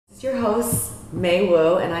It's your host, May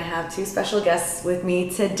Wu, and I have two special guests with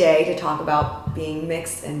me today to talk about being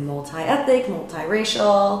mixed and multi-ethnic,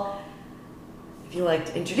 multiracial. If you'd like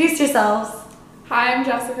to introduce yourselves. Hi, I'm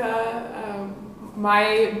Jessica. My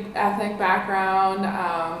ethnic background,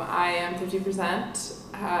 I am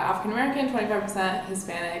 50% African American, 25%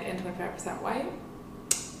 Hispanic, and 25% white.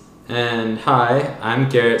 And hi, I'm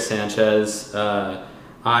Garrett Sanchez.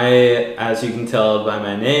 I, as you can tell by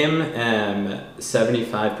my name, am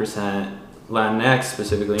 75% Latinx,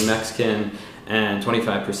 specifically Mexican, and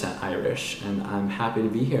 25% Irish. And I'm happy to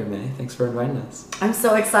be here, May. Thanks for inviting us. I'm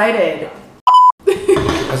so excited.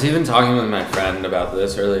 I was even talking with my friend about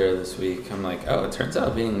this earlier this week. I'm like, oh, it turns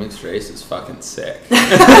out being mixed race is fucking sick.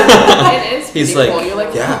 It is He's beautiful. like, you're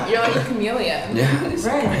like yeah. a chameleon. Yeah,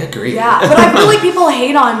 Right. I agree. Yeah, but I feel like people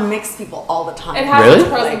hate on mixed people all the time. It has Really? its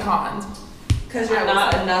pros and cons. Because you're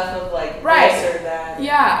not enough of like Right. this or that.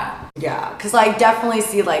 Yeah. Yeah, because I definitely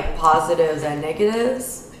see like positives and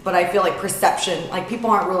negatives, but I feel like perception, like people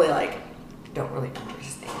aren't really like, don't really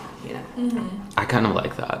understand, you know? Mm-hmm. I kind of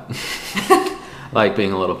like that. Like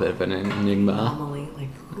being a little bit of an enigma. Anomaly,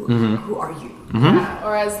 like who are you? Mm-hmm. Yeah.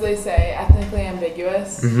 Or as they say, ethnically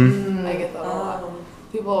ambiguous. Mm-hmm. I get that a lot.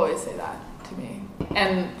 People always say that to me.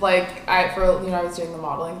 And like I was doing the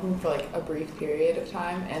modeling thing for like a brief period of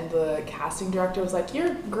time, and the casting director was like,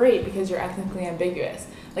 "You're great because you're ethnically ambiguous.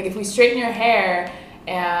 Like if we straighten your hair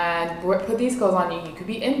and put these clothes on you, you could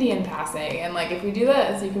be Indian passing, and like if we do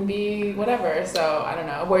this, you can be whatever." So I don't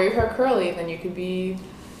know. Wear your hair curly, then you could be.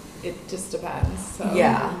 It just depends. So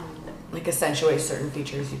Yeah, like accentuate certain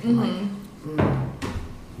features you can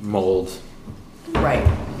Mold. like.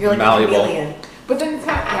 Right, you're like Malleable. a chameleon. But then it's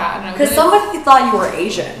kind of, I don't know. Because somebody thought you were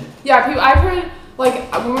Asian. Yeah, I've heard,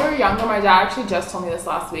 like, when we were younger, my dad actually just told me this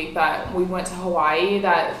last week that we went to Hawaii,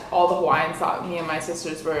 that all the Hawaiians thought me and my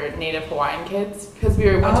sisters were native Hawaiian kids, because we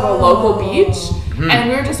went to a local beach, and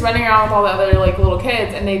we were just running around with all the other, like, little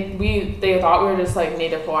kids, and they thought we were just, like,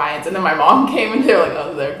 native Hawaiians, and then my mom came, and they were like,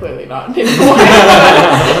 oh, they're clearly not native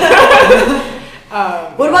Hawaiians.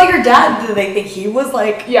 What about your dad? Did they think he was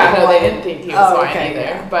like? Yeah, no, they Hawaiian? didn't think he was Hawaiian okay, either.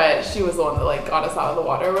 yeah. But she was the one that like got us out of the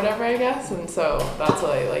water or whatever, I guess. And so that's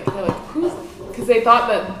why they're like, who's? Because they thought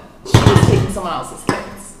that she was taking someone else's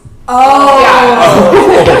kids. Oh.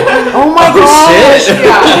 Yeah. Oh my gosh. shit.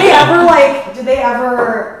 Yeah. Did they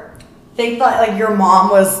ever think that like your mom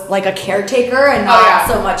was like a caretaker and not yeah.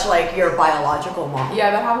 so much like your biological mom?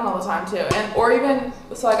 Yeah, that happened all the time too. And or even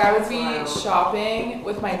so, like I would be shopping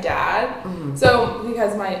with my dad. So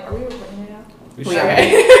because are we recording right now? We We should. are. We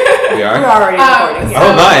We're are? already recording. so-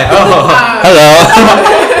 Oh my. Oh,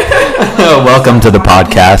 hello. Welcome to the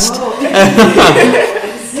podcast.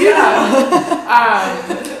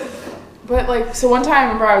 But like, so one time I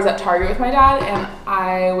remember I was at Target with my dad and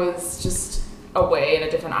I was just away in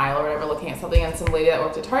a different aisle or whatever looking at something, and some lady that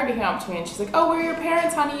worked at Target came up to me and she's like, oh, where are your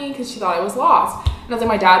parents, honey? Because she thought I was lost. And I was like,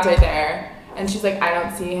 my dad's right there. And she's like, I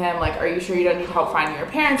don't see him. Like, are you sure you don't need help finding your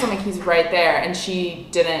parents? I'm like, he's right there. And she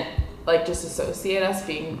didn't like just associate us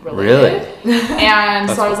being related. Really? And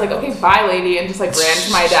That's so I was like, wild. okay, bye, lady, and just like ran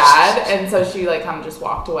to my dad. And so she like kind of just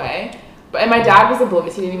walked away. And my dad was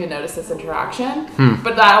oblivious. He didn't even notice this interaction.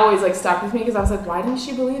 But that always like stuck with me because I was like, why didn't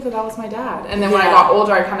she believe that was my dad? And then when I Yeah. got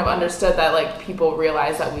older, I kind of understood that like people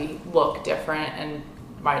realize that we look different and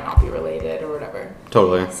might not be related or whatever.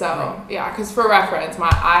 Totally. So yeah, because for reference,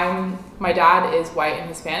 my dad is white and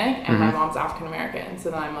Hispanic, and my mom's African American.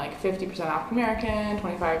 So then I'm like 50% African American,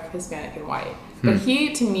 25 Hispanic, and white. But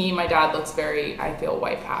to me, my dad looks very, I feel,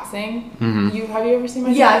 white passing. Have you ever seen my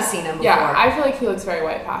dad? Yeah, I've seen him before. Yeah, I feel like he looks very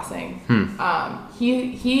white passing.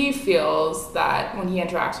 He feels that when he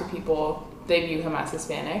interacts with people, they view him as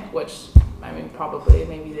Hispanic, which I mean probably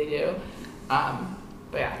maybe they do.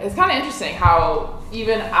 But yeah, it's kind of interesting how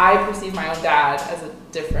even I perceive my own dad as a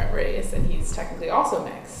different race, and he's technically also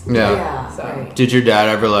mixed. Yeah. So Right. Did your dad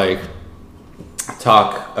ever like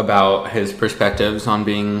talk about his perspectives on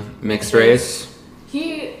being mixed race?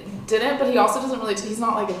 he didn't, but he also doesn't really. He's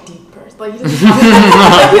not like a deep person. Like he doesn't.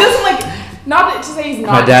 Like, he doesn't like. Not to say he's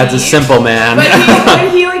not. My dad's a deep, simple man.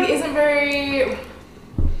 but he like isn't very.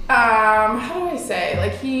 How do I say?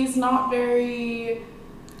 Like he's not very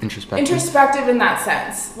introspective in that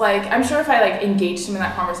sense. Like I'm sure if I like engaged him in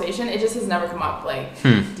that conversation, it just has never come up like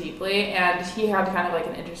deeply. And he had kind of like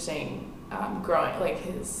an interesting growing. Like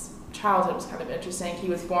his childhood was kind of interesting. He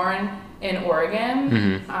was born in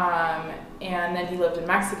Oregon, and then he lived in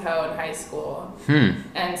Mexico in high school.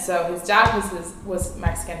 And so his dad was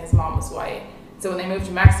Mexican, his mom was white. So when they moved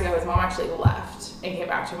to Mexico, his mom actually left and came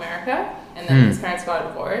back to America, and then his parents got a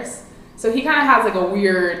divorce. So he kind of has like a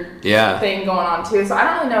weird thing going on too. So I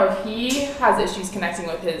don't really know if he has issues connecting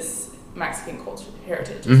with his Mexican culture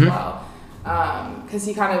heritage as well, because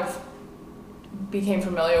he kind of became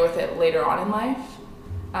familiar with it later on in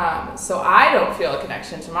life. So I don't feel a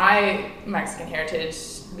connection to my Mexican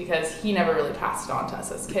heritage because he never really passed it on to us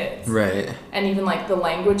as kids. Right. And even like the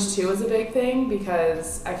language too is a big thing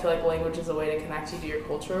because I feel like language is a way to connect you to your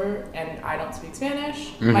culture, and I don't speak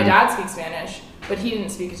Spanish. My dad speaks Spanish, but he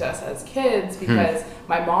didn't speak to us as kids because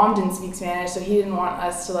my mom didn't speak Spanish, so he didn't want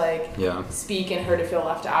us to like speak and her to feel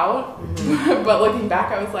left out. But looking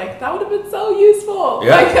back, I was like, that would have been so useful.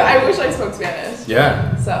 Yeah. Like I wish I spoke Spanish.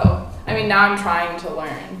 Yeah. So I mean, now I'm trying to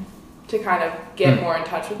learn to kind of get more in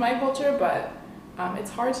touch with my culture, but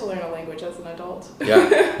it's hard to learn a language as an adult.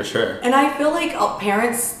 Yeah, for sure. And I feel like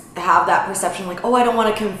parents have that perception like, oh, I don't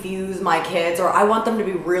want to confuse my kids, or I want them to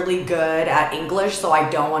be really good at English, so I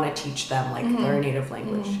don't want to teach them like their native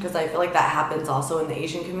language. Because I feel like that happens also in the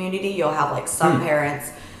Asian community. You'll have like some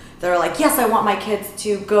parents that are like, yes, I want my kids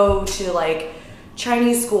to go to like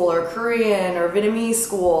Chinese school or Korean or Vietnamese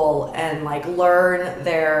school and like learn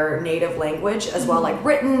their native language as well, like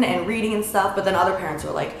written and reading and stuff. But then other parents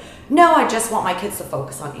are like, no, I just want my kids to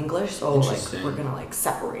focus on English, so like we're gonna like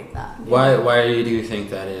separate that. Why do you think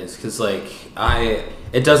that is? Because like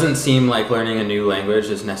it doesn't seem like learning a new language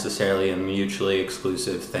is necessarily a mutually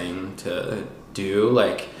exclusive thing to do.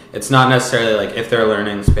 Like it's not necessarily like if they're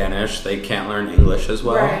learning Spanish, they can't learn English as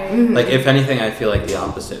well. Right. Like if anything, I feel like the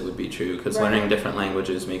opposite would be true because learning different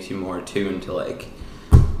languages makes you more attuned to like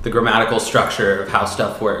the grammatical structure of how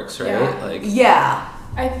stuff works, right? Yeah. Like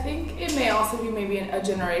I think it may also be maybe a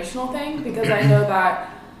generational thing because I know that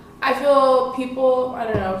I feel people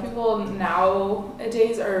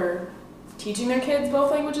nowadays are teaching their kids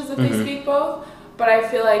both languages if they speak both. But I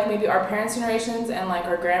feel like maybe our parents' generations and like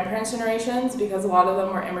our grandparents' generations, because a lot of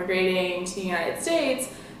them were immigrating to the United States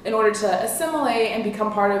in order to assimilate and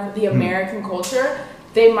become part of the American culture,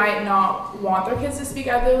 they might not want their kids to speak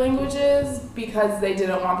other languages because they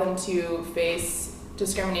didn't want them to face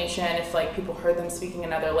discrimination if like people heard them speaking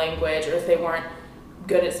another language or if they weren't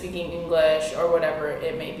good at speaking English or whatever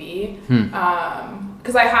it may be.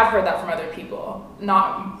 Because I have heard that from other people.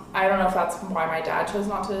 I don't know if that's why my dad chose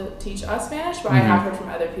not to teach us Spanish, but I have heard from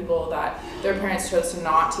other people that their parents chose to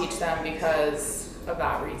not teach them because of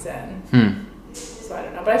that reason. So I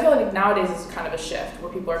don't know. But I feel like nowadays is kind of a shift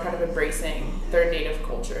where people are kind of embracing their native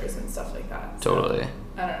cultures and stuff like that. So, totally.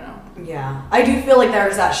 I don't know. Yeah. I do feel like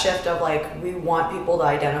there's that shift of like we want people to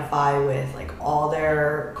identify with like all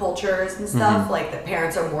their cultures and stuff. Like the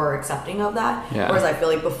parents are more accepting of that. Yeah. Whereas I feel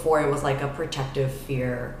like before it was like a protective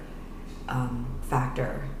fear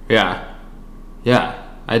factor. Yeah. Yeah.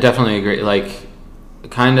 I definitely agree. Like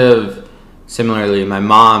kind of similarly, my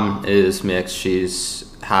mom is mixed.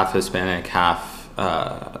 She's half Hispanic, half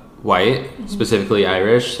white, specifically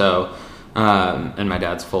Irish. So, and my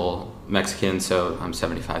dad's full Mexican, so I'm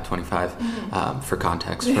 75-25 for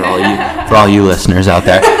context for all you listeners out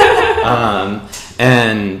there.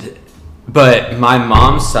 But my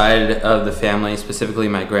mom's side of the family, specifically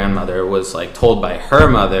my grandmother, was like told by her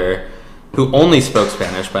mother, who only spoke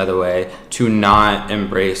Spanish, by the way, to not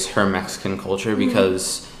embrace her Mexican culture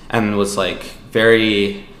because, and was like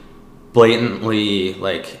very blatantly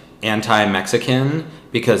like anti-Mexican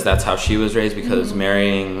because that's how she was raised, because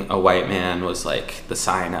marrying a white man was like the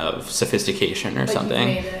sign of sophistication or like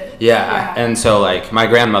something. Yeah. And so like my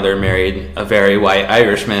grandmother married a very white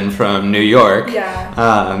Irishman from New York.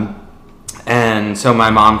 And so my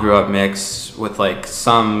mom grew up mixed with like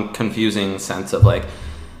some confusing sense of like,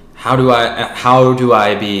 how do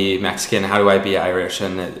I be Mexican? How do I be Irish?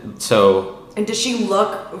 And does she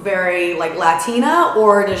look very like Latina,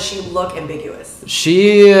 or does she look ambiguous?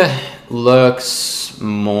 She looks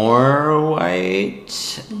more white,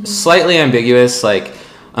 slightly ambiguous. Like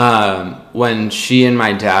when she and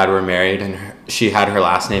my dad were married and she had her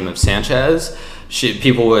last name of Sanchez,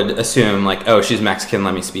 people would assume like, oh, she's Mexican,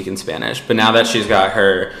 let me speak in Spanish. But now that she's got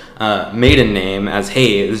her maiden name as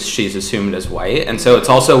Hayes, she's assumed as white. And so it's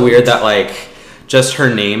also weird that like just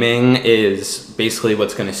her naming is basically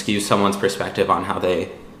what's going to skew someone's perspective on how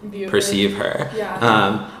they perceive her.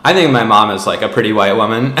 I think my mom is like a pretty white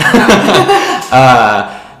woman.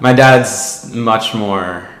 My dad's much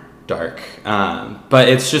more dark. But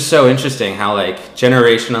it's just so interesting how like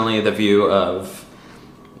generationally the view of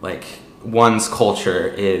like one's culture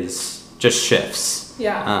is just shifts.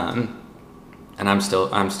 And I'm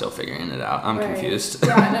still figuring it out. I'm confused.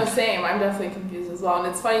 Yeah, no, same. I'm definitely confused as well. And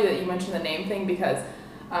it's funny that you mentioned the name thing because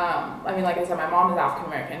I mean, like I said, my mom is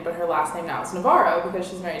African American, but her last name now is Navarro because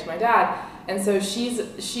she's married to my dad. And so she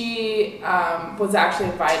was actually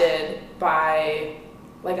invited by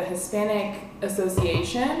like a Hispanic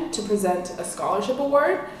association to present a scholarship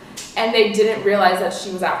award, and they didn't realize that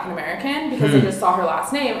she was African American because they just saw her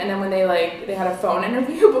last name. And then when they had a phone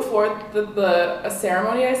interview before a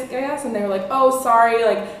ceremony, I guess, and they were like, oh, sorry,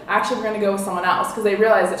 like actually we're gonna go with someone else, because they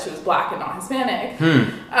realized that she was black and not Hispanic. So,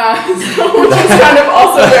 which is kind of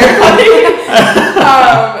also very funny.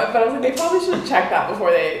 But I was like, they probably should have checked that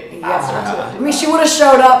before they asked her to. I mean, she would have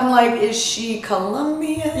showed up and like, is she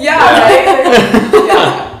Colombian? Yeah, right?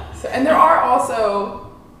 Yeah. So, and there are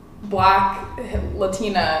also black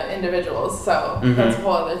Latina individuals, so that's a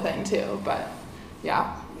whole other thing too. But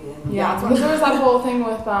yeah, because there was that whole thing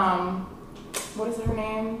with what is her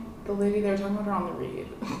name? The lady they were talking about her on the read.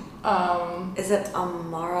 Is it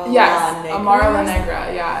Amara? Yes, La Negra? Amara La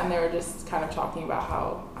Negra. Yeah, and they were just kind of talking about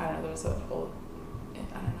how, I don't know, there was a whole, I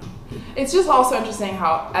don't know. It's just also interesting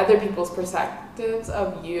how other people's perspectives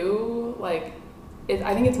of you, like,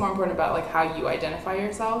 I think it's more important about like how you identify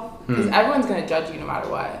yourself, because everyone's going to judge you no matter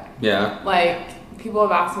what. Yeah. Like, people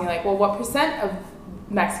have asked me like, well, what percent of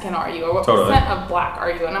Mexican are you, or what percent of black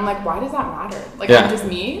are you? And I'm like, why does that matter? Like, I'm just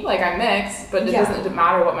me, like I'm mixed, but it doesn't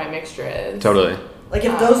matter what my mixture is. Totally. Like,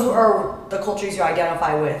 if those are the cultures you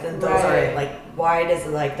identify with, and those are like, why does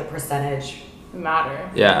like the percentage matter?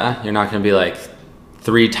 Yeah, you're not gonna be like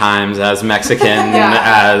 3 times as Mexican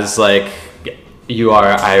as like you are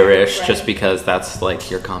Irish just because that's like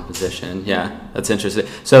your composition. Yeah, that's interesting.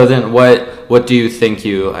 So then, what do you think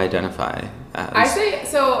you identify as?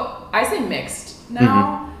 I say mixed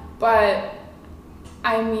now, but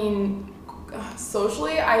I mean,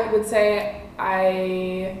 socially, I would say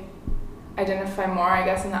I identify more, I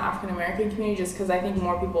guess, in the African American community, just because I think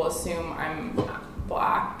more people assume I'm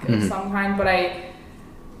black of some kind. But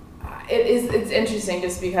it's interesting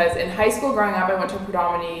just because in high school growing up, I went to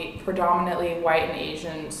a predominantly white and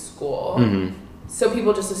Asian school. So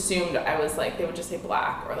people just assumed I was like, they would just say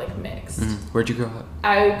black or like mixed. Where'd you grow up?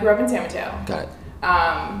 I grew up in San Mateo. Got it.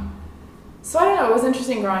 So I don't know, it was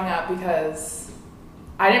interesting growing up because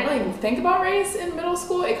I didn't really think about race in middle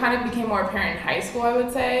school. It kind of became more apparent in high school, I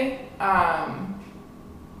would say. And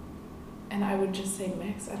I would just say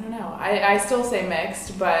mixed. I don't know. I still say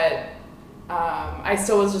mixed, but I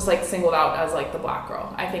still was just like singled out as like the black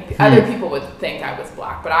girl. I think other people would think I was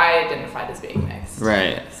black, but I identified as being mixed.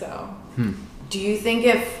 Right. So. Do you think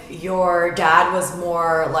if your dad was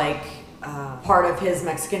more like part of his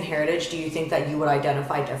Mexican heritage, do you think that you would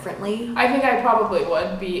identify differently? I think I probably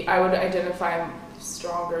would be. I would identify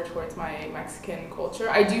stronger towards my Mexican culture.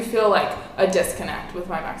 I do feel like a disconnect with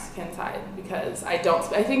my Mexican side because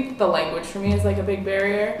I think the language for me is like a big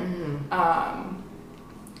barrier.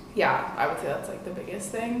 Yeah, I would say that's like the biggest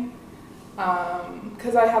thing.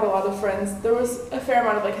 Because I have a lot of friends. There was a fair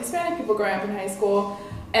amount of like Hispanic people growing up in high school,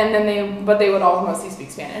 and then they would all mostly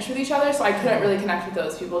speak Spanish with each other, so I couldn't really connect with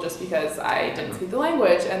those people just because I didn't speak the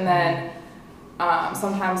language. And then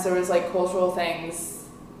sometimes there was like cultural things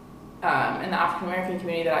in the African American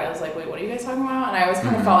community that I was like, wait, what are you guys talking about? And I always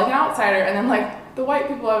kind of felt like an outsider. And then like the white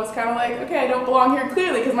people, I was kind of like, okay, I don't belong here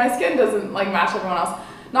clearly because my skin doesn't like match everyone else.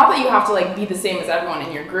 Not that you have to like be the same as everyone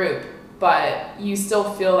in your group, but you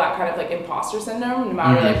still feel that kind of like imposter syndrome no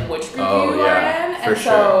matter like which group you are in. And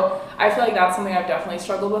so I feel like that's something I've definitely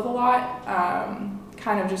struggled with a lot.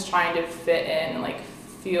 Kind of just trying to fit in and like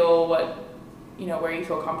feel what, you know, where you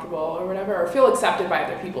feel comfortable or whatever, or feel accepted by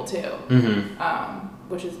other people too.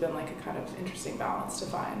 Which has been like a kind of interesting balance to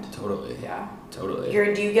find. Totally. Yeah. Totally.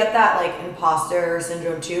 Do you get that like imposter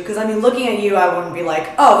syndrome too? Because I mean, looking at you, I wouldn't be like,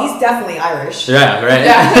 oh, he's definitely Irish. Yeah, right.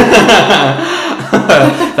 Yeah.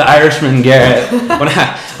 The Irishman Garrett.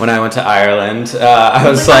 When I went to Ireland, I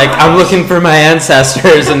was like, I'm looking for my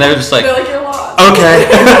ancestors, and they're just like, you're lost. Okay.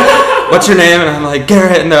 What's your name? And I'm like,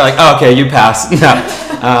 Garrett, and they're like, oh, okay, you pass.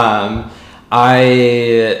 No.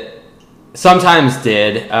 I sometimes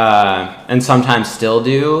did, and sometimes still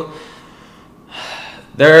do.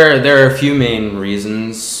 There are a few main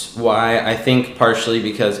reasons why. I think partially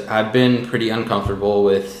because I've been pretty uncomfortable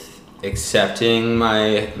with accepting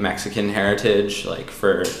my Mexican heritage, like,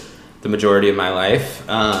 for the majority of my life.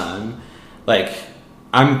 Like,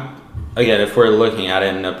 again, if we're looking at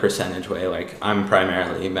it in a percentage way, like, I'm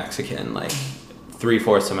primarily Mexican, like,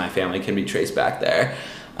 3/4 of my family can be traced back there.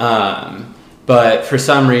 But for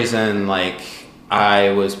some reason, like,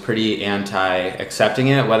 I was pretty anti-accepting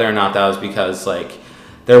it, whether or not that was because, like,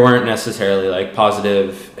 there weren't necessarily, like,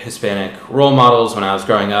 positive Hispanic role models when I was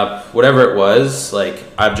growing up. Whatever it was, like,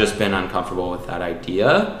 I've just been uncomfortable with that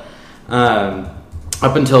idea.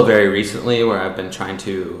 up until very recently, where I've been trying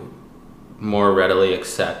to more readily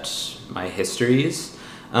accept my histories.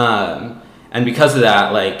 And because of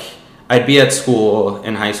that, like, I'd be at school,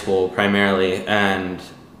 in high school primarily, and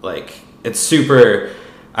like, it's super,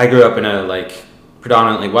 I grew up in a like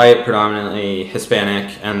predominantly white, predominantly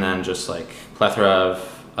Hispanic, and then just like plethora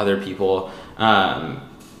of other people,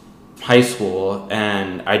 high school,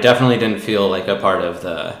 and I definitely didn't feel like a part of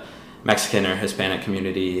the Mexican or Hispanic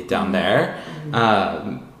community down there,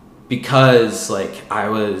 because like I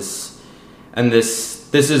was, and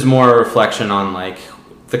this is more a reflection on like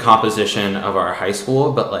the composition of our high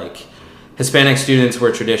school, but like Hispanic students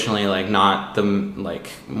were traditionally like not the like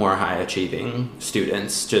more high achieving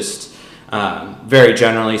students, just very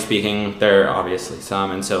generally speaking. There are obviously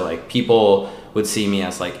some, and so like people would see me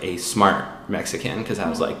as like a smart Mexican because I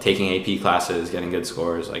was like taking AP classes, getting good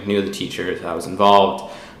scores, like knew the teachers, I was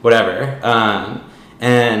involved, whatever,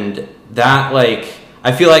 and that like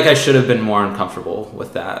I feel like I should have been more uncomfortable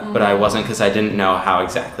with that, but I wasn't, because I didn't know how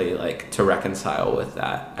exactly like to reconcile with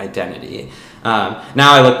that identity. Now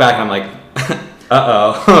I look back and I'm like,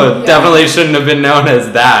 definitely shouldn't have been known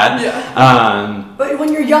as that. But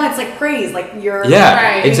when you're young, it's like praise, like you're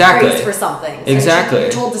exactly praised for something. So exactly.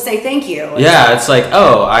 You're told to say thank you. It's like,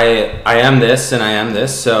 oh, I am this and I am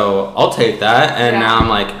this, so I'll take that. And now I'm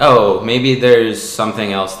like, oh, maybe there's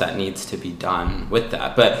something else that needs to be done with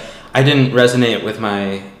that. But I didn't resonate with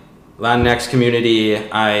my Latinx community.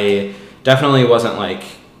 I definitely wasn't like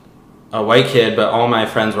a white kid, but all my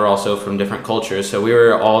friends were also from different cultures, so we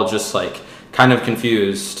were all just like kind of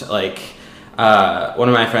confused. Like one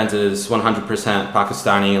of my friends is 100%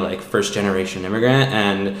 Pakistani, like first generation immigrant,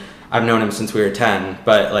 and I've known him since we were 10,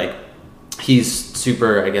 but like he's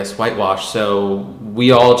super, I guess, whitewashed, so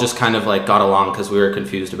we all just kind of like got along because we were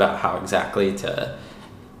confused about how exactly to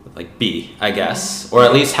like be, I guess, or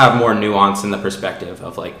at least have more nuance in the perspective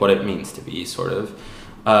of like what it means to be sort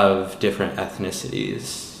of different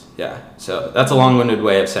ethnicities. So that's a long-winded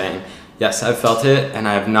way of saying, yes, I've felt it, and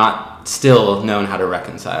I have not still known how to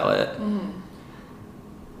reconcile it.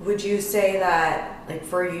 Would you say that, like,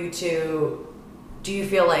 for you to, do you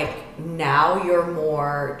feel like now you're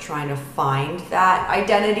more trying to find that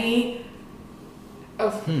identity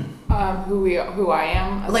of who I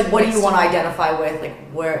am? Like, what do you want to identify with? Like,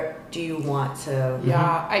 where do you want to?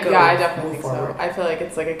 I definitely think so. I feel like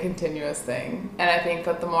it's like a continuous thing, and I think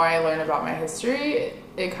that the more I learn about my history,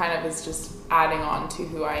 it kind of is just adding on to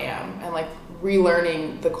who I am, and like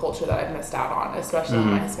relearning the culture that I've missed out on, especially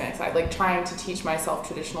on my Hispanic side. Like trying to teach myself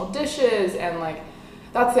traditional dishes, and like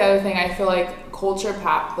that's the other thing. I feel like culture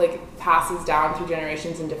passes down through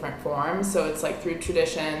generations in different forms. So it's like through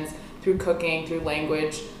traditions, through cooking, through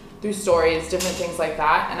language, through stories, different things like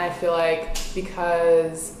that. And I feel like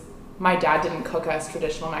because my dad didn't cook us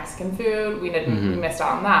traditional Mexican food, we missed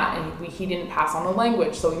out on that, and he didn't pass on the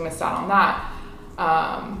language, so we missed out on that.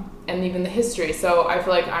 And even the history. So I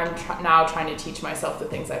feel like I'm now trying to teach myself the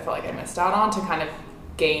things I felt like I missed out on to kind of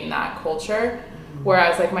gain that culture.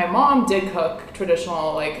 Whereas like my mom did cook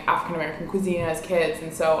traditional like African American cuisine as kids,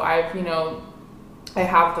 and so I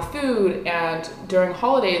have the food, and during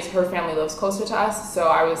holidays her family lives closer to us, so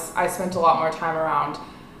I spent a lot more time around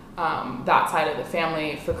that side of the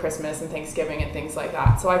family for Christmas and Thanksgiving and things like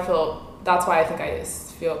that. So I feel that's why I think I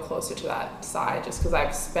feel closer to that side, just because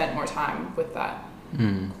I've spent more time with that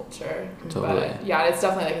culture. Totally. But yeah, it's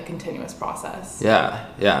definitely like a continuous process.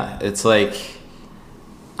 Yeah. It's like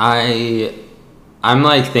I'm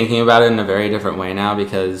like thinking about it in a very different way now,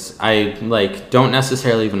 because I like don't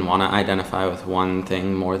necessarily even want to identify with one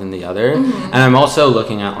thing more than the other. And I'm also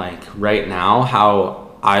looking at like right now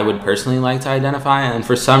how I would personally like to identify, and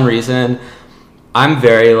for some reason I'm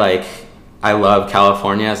very like, I love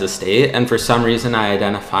California as a state, and for some reason I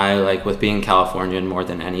identify like with being Californian more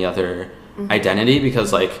than any other identity,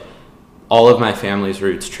 because like all of my family's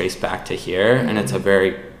roots trace back to here, and it's a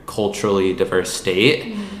very culturally diverse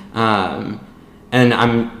state. And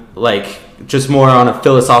I'm like just more on a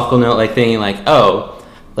philosophical note, like thinking like, oh,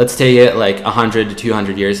 let's take it like 100 to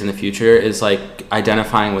 200 years in the future, is like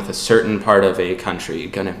identifying with a certain part of a country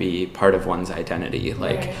going to be part of one's identity.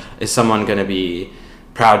 Like, is someone going to be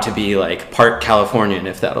proud to be like part Californian,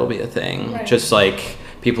 if that'll be a thing? Just like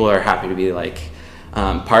people are happy to be like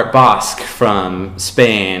part Basque from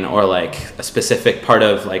Spain, or like a specific part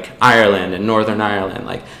of like Ireland and Northern Ireland.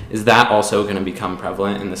 Like, is that also going to become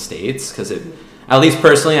prevalent in the States? Because at least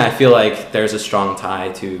personally, I feel like there's a strong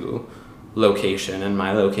tie to location, and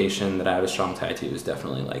my location that I have a strong tie to is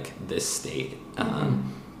definitely like this state.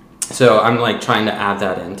 So I'm like trying to add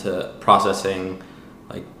that into processing,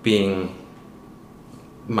 like being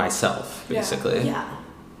myself, basically. Yeah.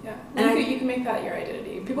 And you can make that your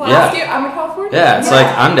identity. People ask you, I'm a Californian. Yeah, it's like,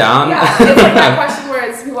 I'm down. Yeah, it's like that question where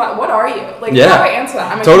it's people like, what are you? Like, how do I answer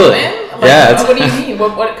that? I'm a human? Like, what do you mean?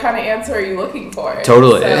 What kind of answer are you looking for?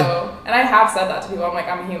 Totally. So, and I have said that to people. I'm like,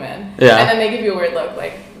 I'm a human. Yeah. And then they give you a weird look,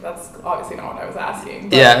 like, that's obviously not what I was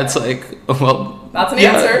asking. Yeah, it's like, well, that's an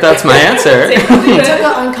answer. That's my answer. We took the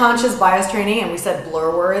unconscious bias training and we said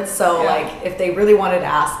blur words. So like, if they really wanted to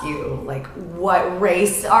ask you, like, what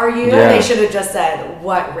race are you? They should have just said,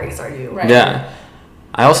 what race are you? Right. Yeah.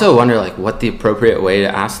 I also wonder like what the appropriate way to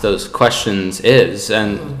ask those questions is,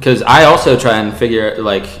 and because I also try and figure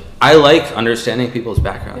like I like understanding people's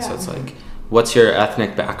backgrounds. So it's like, what's your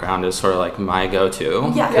ethnic background is sort of like my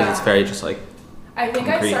go-to. Yeah. Because it's very just like. I think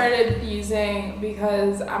concrete. I started using,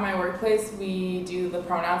 because at my workplace we do the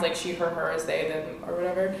pronouns like she, her, hers, they, them, or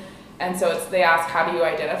whatever. And so they ask, how do you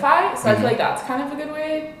identify? So I feel like that's kind of a good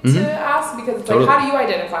way to ask, because it's like, how do you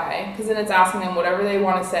identify? Because then it's asking them whatever they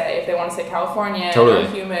want to say. If they want to say Californian or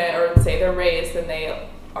human or say their race, then they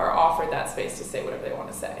are offered that space to say whatever they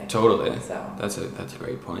want to say. Totally. So that's a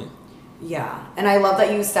great point. Yeah. And I love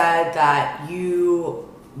that you said that you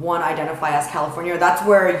want to identify as California. That's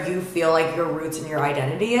where you feel like your roots and your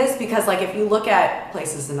identity is, because like if you look at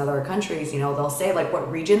places in other countries, you know, they'll say like what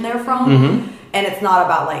region they're from, and it's not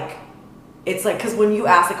about like, it's like, because when you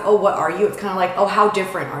ask like, oh, what are you, it's kind of like, oh, how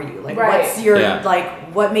different are you, like what's your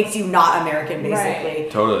like what makes you not American basically.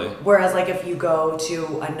 Totally. Whereas like if you go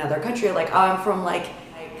to another country, like, oh, I'm from like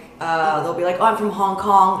they'll be like, oh, I'm from Hong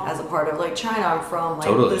Kong as a part of like China, I'm from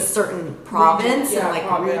like this certain province and like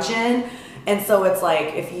region. And so it's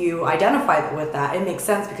like, if you identify with that, it makes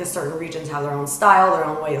sense because certain regions have their own style, their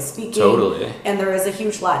own way of speaking. Totally. And there is a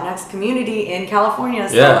huge Latinx community in California.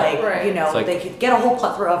 So like, you know, like, they could get a whole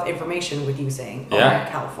plethora of information with you saying, oh, I'm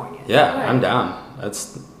California. Yeah, I'm down.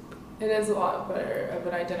 It is a lot better of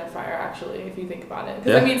an identifier, actually, if you think about it.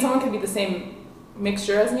 Because, I mean, someone could be the same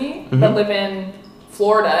mixture as me, but live in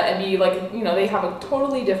Florida and be like, you know, they have a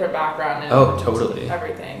totally different background and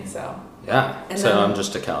everything, so... Yeah, and so I'm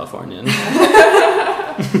just a Californian. We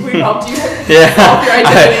helped you solve your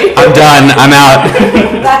identity. I'm done. I'm out.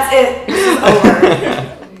 That's it. This is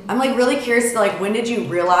over. I'm like really curious to like, when did you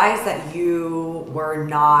realize that you were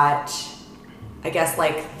not, I guess,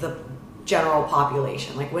 like the general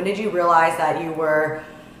population? Like, when did you realize that you were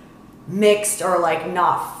mixed or like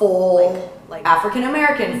not full, like African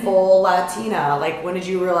American, full Latina? Like, when did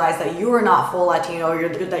you realize that you were not full Latino or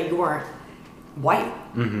that you weren't white?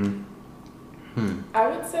 I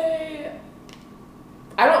would say,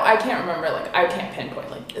 I can't remember, like, I can't pinpoint,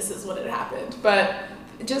 like, this is what had happened, but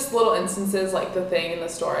just little instances, like the thing in the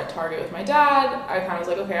store at Target with my dad, I kind of was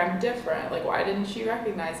like, okay, I'm different, like, why didn't she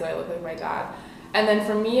recognize that I look like my dad? And then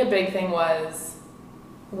for me, a big thing was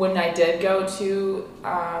when I did go to,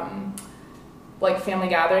 like, family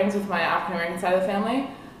gatherings with my African American side of the family,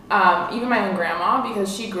 even my own grandma,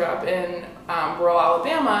 because she grew up in rural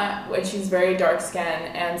Alabama, and she's very dark skinned,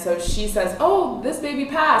 and so she says, oh, this baby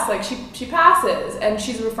passed, like she passes, and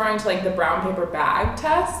she's referring to like the brown paper bag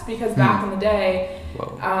test, because back in the day,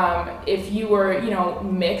 if you were, you know,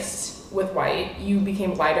 mixed with white, you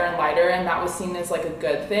became lighter and lighter, and that was seen as like a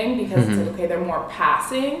good thing, because it's like, okay, they're more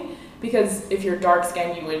passing, because if you're dark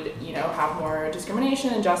skinned, you would, you know, have more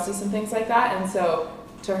discrimination, injustice, and things like that. And so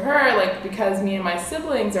to her, like, because me and my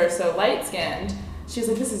siblings are so light skinned, she was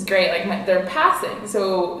like, this is great, like, they're passing.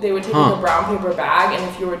 So they would take like a brown paper bag, and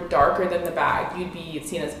if you were darker than the bag, you'd be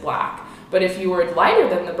seen as black. But if you were lighter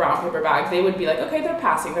than the brown paper bag, they would be like, okay, they're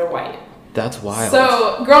passing, they're white. That's wild.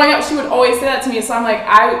 So growing up, she would always say that to me. So I'm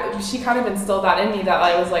like, she kind of instilled that in me, that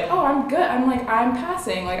I was like, oh, I'm good. I'm like, I'm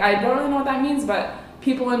passing. Like, I don't really know what that means, but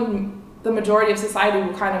people in the majority of society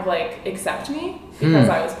will kind of like accept me because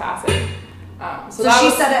I was passing. So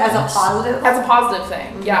she said it as a positive? As a positive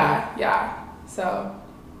thing, yeah. So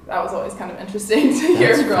that was always kind of interesting to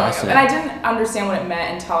hear growing up. And I didn't understand what it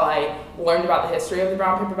meant until I learned about the history of the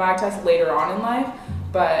brown paper bag test later on in life.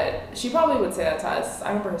 But she probably would say that to us. I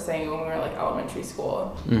remember her saying it when we were like elementary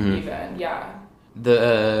school, even, yeah.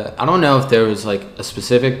 I don't know if there was like a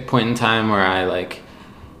specific point in time where I like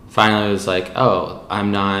finally was like, oh,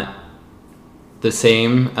 I'm not the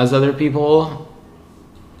same as other people.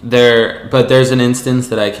 But there's an instance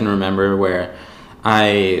that I can remember where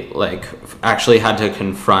I like actually had to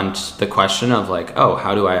confront the question of like, oh,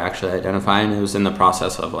 how do I actually identify? And it was in the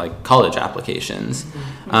process of like college applications.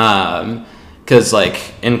 Because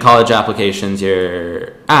like in college applications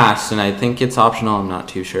you're asked, and I think it's optional, I'm not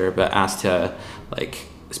too sure, but asked to like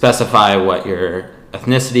specify what your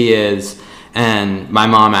ethnicity is. And my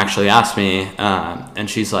mom actually asked me, and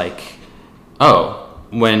she's like, oh,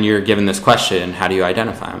 when you're given this question, how do you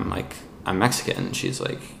identify? I'm like, I'm Mexican. And she's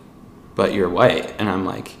like, but you're white. And I'm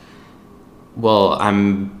like, well,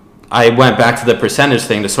 I went back to the percentage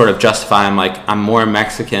thing to sort of justify, I'm more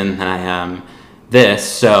Mexican than I am this,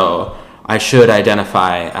 so I should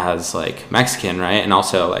identify as Mexican, right? And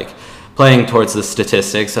also playing towards the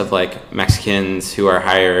statistics of Mexicans who are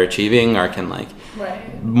higher achieving or can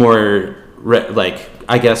more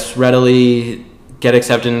I guess readily get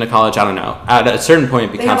accepted into college. I don't know. At a certain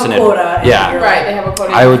point, it becomes an quota. Yeah, right. They have a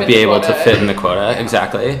quota. I would be able to fit in the quota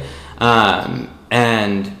exactly,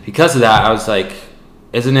 and because of that, I was like,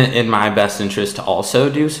 isn't it in my best interest to also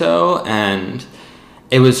do so? And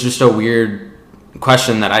it was just a weird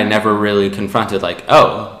question that I never really confronted.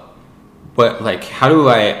 How do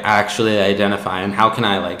I actually identify, and how can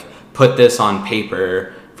I put this on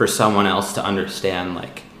paper for someone else to understand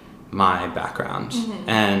my background? Mm-hmm.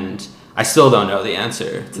 And I still don't know the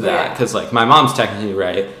answer to that, because my mom's technically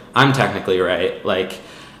right, I'm technically right,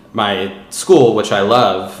 my school, which I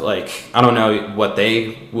love, I don't know what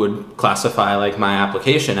they would classify my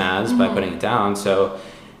application as by putting it down. So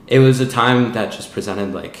it was a time that just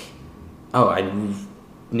presented I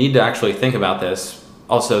need to actually think about this.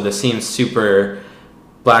 Also, this seems super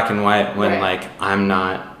black and white when I'm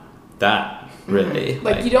not that really.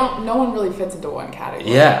 No one really fits into one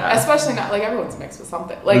category. Yeah. Especially not everyone's mixed with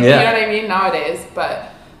something. You know what I mean nowadays,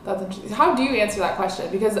 but that's interesting. How do you answer that question?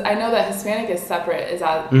 Because I know that Hispanic is separate. Is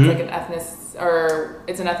that it's an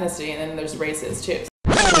it's an ethnicity, and then there's races too.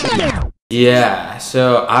 Yeah.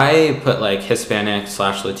 So I put Hispanic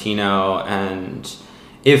 / Latino, and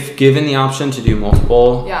if given the option to do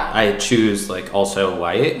multiple, I choose also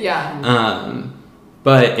white. Yeah.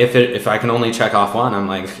 But if I can only check off one, I'm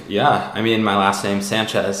I mean, my last name's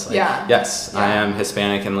Sanchez. Yes, I am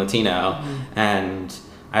Hispanic and Latino, and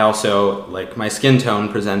I also my skin tone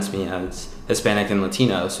presents me as Hispanic and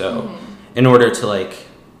Latino. So in order to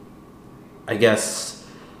I guess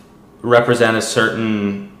represent a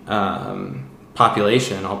certain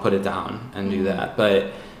population, I'll put it down and do that.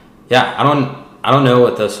 But yeah, I don't know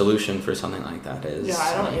what the solution for something like that is. Yeah,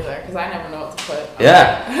 I don't either, because I never know what to put.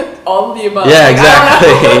 Yeah. All of the above. Yeah,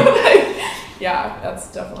 exactly. Yeah,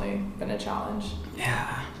 that's definitely been a challenge.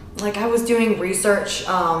 Yeah. I was doing research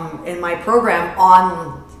in my program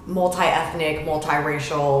on multi-ethnic,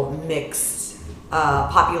 multiracial, mixed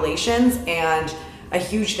populations, and a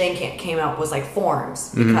huge thing came up was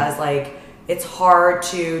forms, because it's hard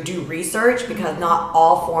to do research because not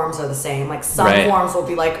all forms are the same. Some forms will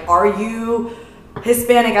be are you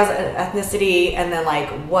Hispanic as an ethnicity, and then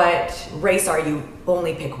what race are you?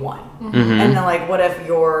 Only pick one. And then what if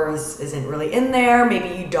yours isn't really in there? Maybe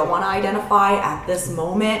you don't want to identify at this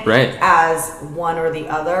moment as one or the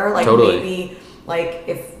other. Totally. Maybe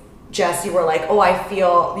if Jess, you were I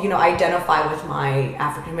feel, identify with my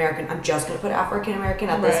African American, I'm just going to put African American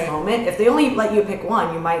at this moment. If they only let you pick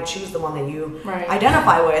one, you might choose the one that you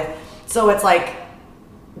identify with. So it's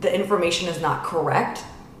the information is not correct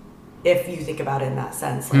if you think about it in that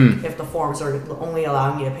sense. If the forms are only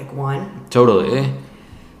allowing you to pick one. Totally.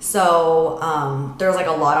 So there's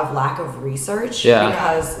a lot of lack of research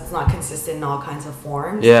because it's not consistent in all kinds of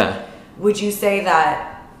forms. Yeah. Would you say that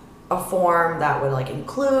a form that would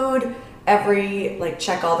include every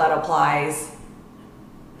check all that applies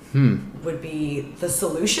would be the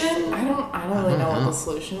solution? I don't really know what the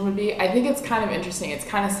solution would be. I think it's kind of interesting. It's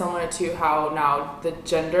kind of similar to how now the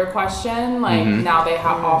gender question, now they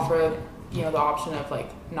have offer the option of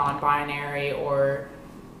non-binary, or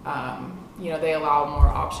they allow more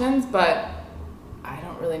options, but I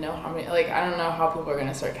don't really know how many, I don't know how people are going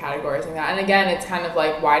to start categorizing that. And again, it's kind of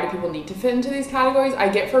why do people need to fit into these categories? I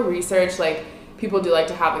get for research, people do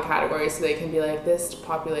to have the categories so they can be this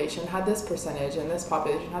population had this percentage and this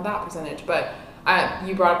population had that percentage. But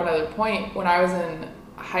you brought up another point. When I was in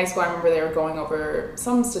high school, I remember they were going over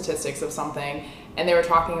some statistics of something, and they were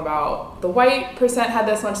talking about the white percent had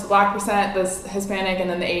this much, the black percent, this Hispanic, and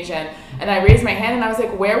then the Asian. And I raised my hand and I was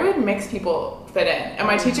where would mixed people fit in? And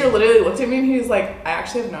my teacher literally looked at me and he was I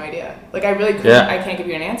actually have no idea. I really couldn't, I can't give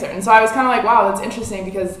you an answer. And so I was kind of wow, that's interesting,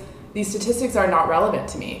 because these statistics are not relevant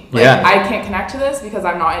to me. I can't connect to this because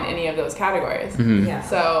I'm not in any of those categories. Yeah.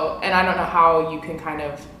 So, and I don't know how you can kind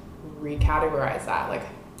of recategorize that.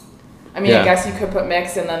 I mean, I guess you could put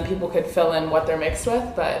mixed and then people could fill in what they're mixed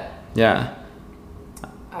with, but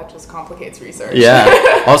that just complicates research.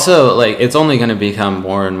 Yeah. Also, it's only going to become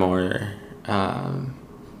more and more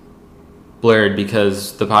blurred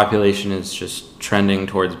because the population is just trending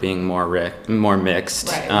towards being more mixed.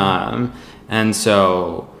 And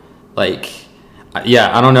so, I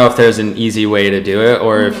don't know if there's an easy way to do it,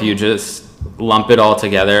 or if you just lump it all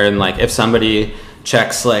together, and if somebody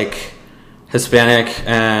checks Hispanic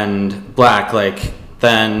and black,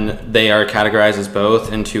 then they are categorized as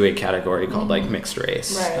both into a category called like mixed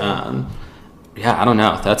race. Right. Yeah, I don't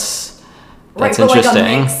know. That's right, interesting. Like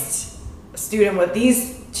a mixed student with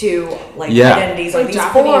these two identities, like these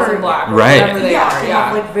Japanese four, and black, or right? Whatever they are.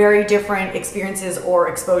 Have like very different experiences or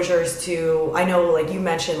exposures to. I know, like you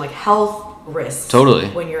mentioned, like health risks. Totally.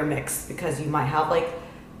 When you're mixed, because you might have like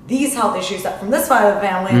these health issues that from this side of the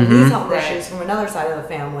family, and these health issues from another side of the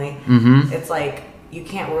family. It's like you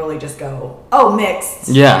can't really just go, oh, mixed.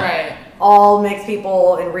 Yeah. Right. All mixed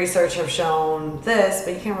people in research have shown this,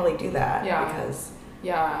 but you can't really do that. Because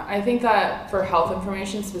I think that for health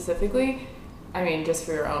information specifically, I mean, just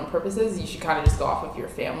for your own purposes, you should kind of just go off of your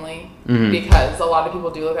family, because a lot of people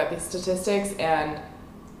do look at these statistics, and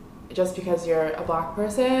just because you're a black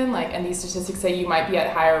person, like, and these statistics say you might be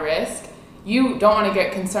at higher risk, you don't want to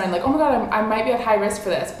get concerned, like, oh my god, I might be at high risk for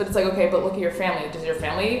this. But it's like, okay, but look at your family. Does your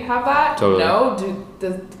family have that? Totally. No. Do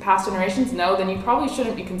the past generations? No. Then you probably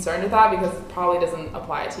shouldn't be concerned with that, because it probably doesn't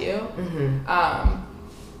apply to you.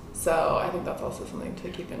 So I think that's also something to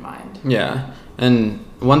keep in mind. Yeah. And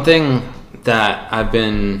one thing that I've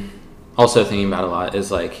been also thinking about a lot is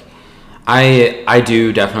like, I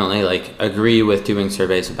do definitely like agree with doing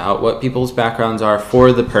surveys about what people's backgrounds are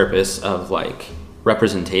for the purpose of like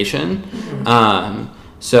representation.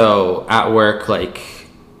 So at work, like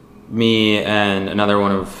me and another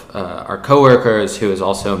one of our coworkers who is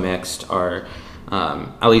also mixed are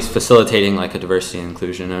at least facilitating like a diversity,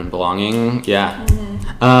 inclusion, and belonging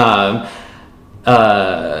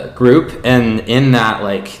group. And in that,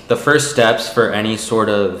 like the first steps for any sort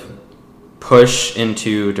of push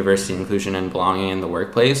into diversity, inclusion, and belonging in the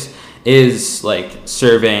workplace is like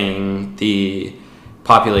surveying the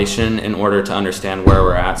population in order to understand where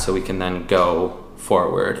we're at, so we can then go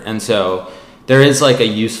forward. And so there is like a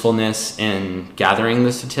usefulness in gathering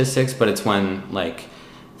the statistics, but it's when like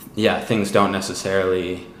things don't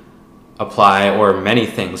necessarily apply, or many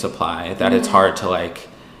things apply, that it's hard to like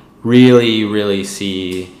really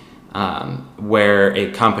see where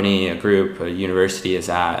a company, a group, a university is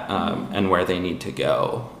at, and where they need to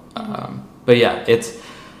go. But yeah,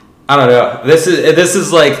 I don't know. This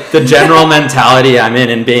is like the general mentality I'm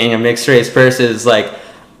in being a mixed race person, is like,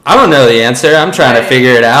 I don't know the answer. I'm trying to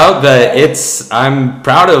figure it out, but I'm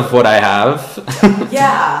proud of what I have.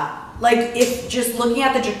 Yeah. Like, if just looking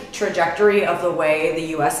at the trajectory of the way the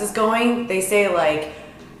U.S. is going, they say like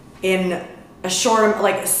in a short,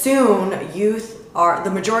 like soon,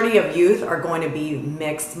 the majority of youth are going to be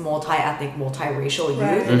mixed, multi-ethnic, multiracial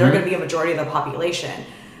youth, and they're going to be a majority of the population.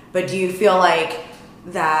 But do you feel like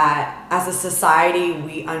that as a society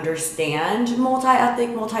we understand multi-ethnic,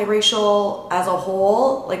 multiracial as a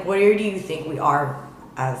whole? Like, where do you think we are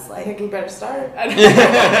as like? I think we better start. I think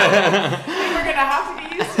we're gonna have to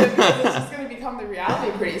get used to it, because it's just gonna become the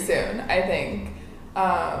reality pretty soon, I think.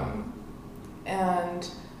 And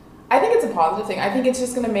I think it's a positive thing. I think it's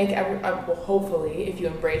just gonna make well, hopefully, if you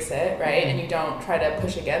embrace it, right, and you don't try to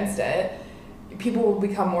push against it, people will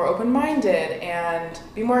become more open-minded and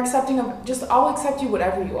be more accepting of just, I'll accept you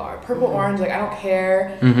whatever you are. Purple, orange, like I don't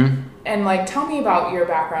care. And like, tell me about your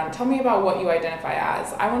background. Tell me about what you identify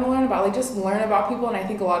as. I want to learn about, like, just learn about people. And I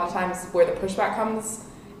think a lot of times where the pushback comes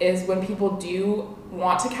is when people do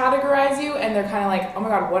want to categorize you and they're kind of like, oh my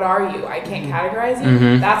god, what are you? I can't categorize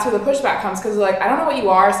you. That's where the pushback comes, because they're like, I don't know what you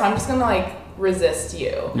are, so I'm just gonna like resist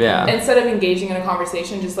you. Instead of engaging in a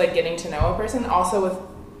conversation, just like getting to know a person. Also with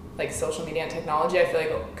like social media and technology, I feel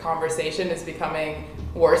like conversation is becoming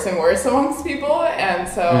worse and worse amongst people, and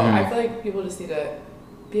so I feel like people just need to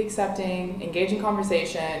be accepting, engage in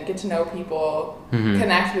conversation, get to know people,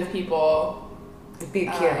 connect with people, be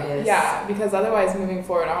curious. Because otherwise, moving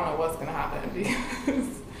forward, I don't know what's gonna happen,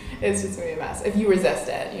 because it's just gonna be a mess if you resist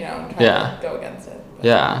it, and try to go against it. But.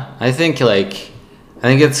 I think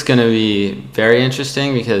it's gonna be very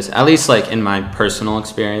interesting, because at least like in my personal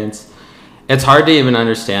experience, it's hard to even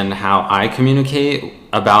understand how I communicate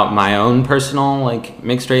about my own personal like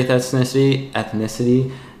mixed race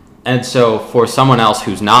ethnicity. And so for someone else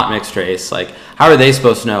who's not mixed race, like how are they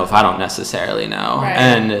supposed to know if I don't necessarily know? Right.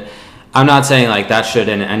 And I'm not saying like that should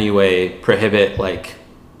in any way prohibit like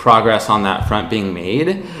progress on that front being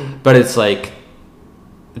made, but it's like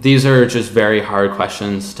these are just very hard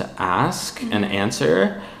questions to ask and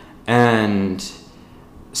answer. And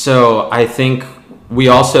so I think we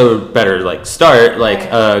also better like start like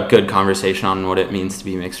a good conversation on what it means to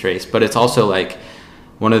be mixed race, but it's also like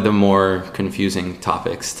one of the more confusing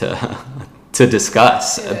topics to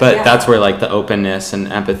discuss. But that's where like the openness and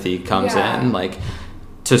empathy comes in, like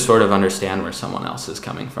to sort of understand where someone else is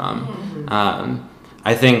coming from.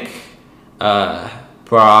 I think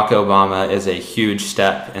Barack Obama is a huge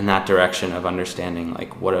step in that direction of understanding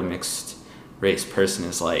like what a mixed race person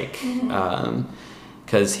is like.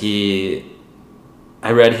 Because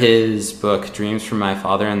I read his book Dreams from My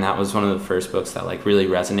Father, and that was one of the first books that like really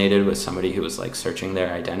resonated with somebody who was like searching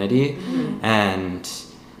their identity. And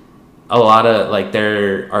a lot of like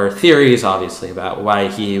there are theories obviously about why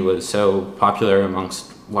he was so popular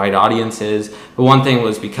amongst white audiences, but one thing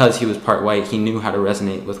was because he was part white, he knew how to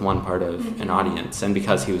resonate with one part of an audience, and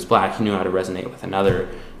because he was black, he knew how to resonate with another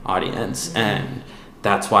audience. And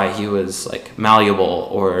that's why he was like malleable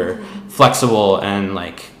or flexible and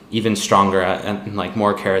like even stronger and like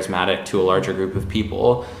more charismatic to a larger group of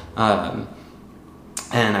people. And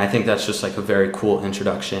I think that's just like a very cool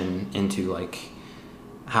introduction into like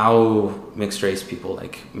how mixed race people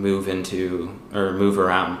like move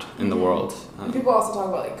around in the world. People also talk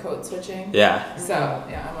about like code switching. Yeah. So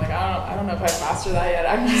yeah, I'm like, I don't know if I've mastered that yet.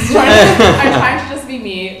 I'm trying to just be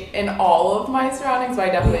me in all of my surroundings, but I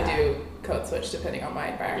definitely do code switch depending on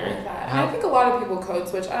my environment with that. And I think a lot of people code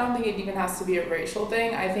switch. I don't think it even has to be a racial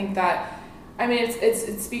thing. I think that, I mean,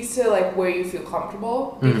 it speaks to like where you feel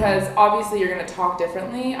comfortable, because obviously you're going to talk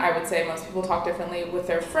differently. I would say most people talk differently with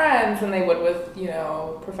their friends than they would with, you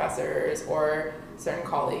know, professors or certain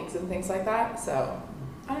colleagues and things like that. So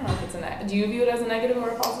I don't know if it's do you view it as a negative or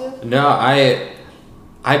a positive? No,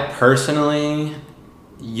 I personally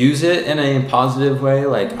use it in a positive way.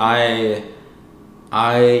 Like I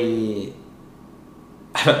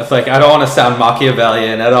like, I don't want to sound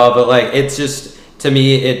Machiavellian at all, but like it's just, to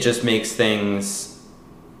me, it just makes things,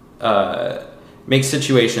 makes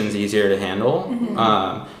situations easier to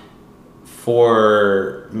handle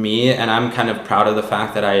for me. And I'm kind of proud of the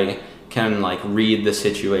fact that I can like read the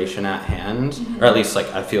situation at hand, or at least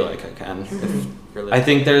like I feel like I can. I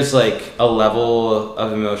think there's like a level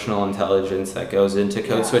of emotional intelligence that goes into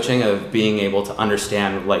code switching, of being able to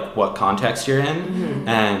understand like what context you're in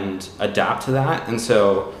and adapt to that. And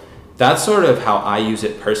so that's sort of how I use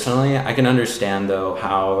it personally. I can understand though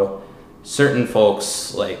how certain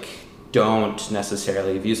folks like don't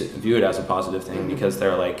necessarily view it as a positive thing, because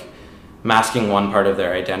they're like masking one part of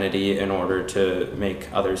their identity in order to make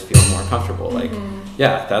others feel more comfortable. Like,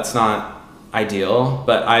 yeah, that's not ideal,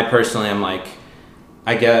 but I personally am like,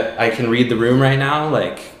 I can read the room right now.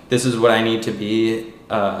 Like, this is what I need to be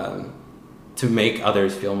to make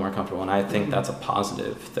others feel more comfortable, and I think that's a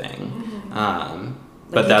positive thing.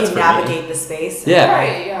 But that's you can navigate the space.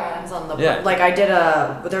 Right, Like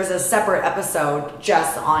there's a separate episode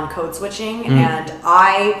just on code switching, and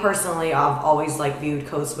I personally have always like viewed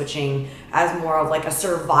code switching as more of like a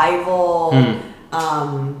survival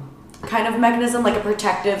kind of mechanism, like a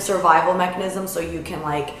protective survival mechanism, so you can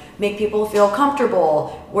like make people feel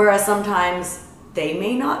comfortable, whereas sometimes they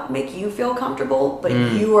may not make you feel comfortable, but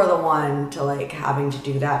you are the one to like having to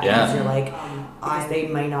do that, because you're like, they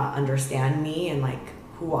might not understand me and like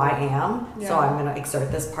who I am, so I'm gonna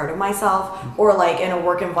exert this part of myself. Or like in a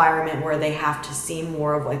work environment where they have to see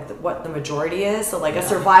more of like what the majority is, so like a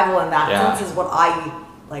survival in that sense is what I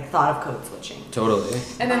like thought of code switching. Totally.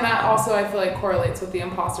 And then that also I feel like correlates with the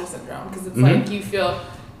imposter syndrome, because it's like you feel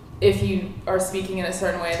if you are speaking in a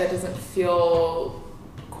certain way that doesn't feel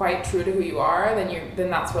quite true to who you are, then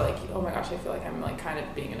that's where like, oh my gosh, I feel like I'm like kind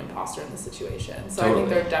of being an imposter in this situation. So I think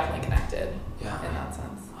they're definitely connected in that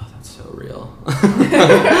sense. Oh, that's so real.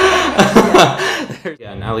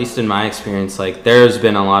 Yeah, and at least in my experience, like there's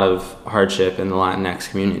been a lot of hardship in the Latinx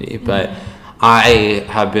community, but I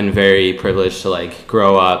have been very privileged to like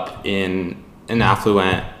grow up in an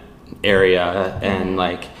affluent area and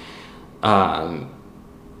like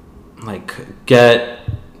get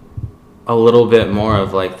a little bit more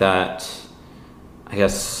of like that, I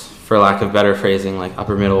guess for lack of better phrasing, like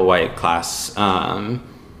upper middle white class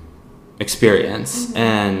experience.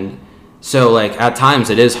 And so like at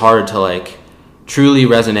times it is hard to like truly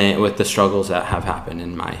resonate with the struggles that have happened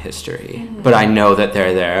in my history, but I know that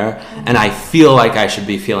they're there, and I feel like I should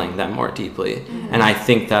be feeling them more deeply. And I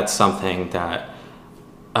think that's something that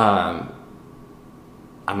I'm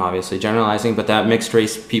obviously generalizing, but that mixed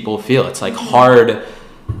race people feel. It's like hard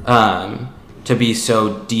to be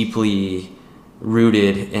so deeply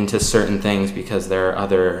rooted into certain things because there are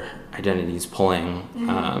other identities pulling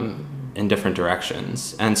in different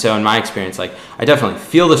directions. And so in my experience, like I definitely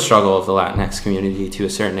feel the struggle of the Latinx community to a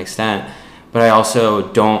certain extent, but I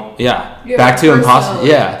also don't, back to imposter.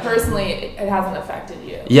 Personally, it hasn't affected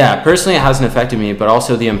you. Yeah, personally it hasn't affected me, but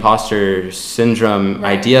also the imposter syndrome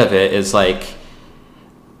idea of it is like,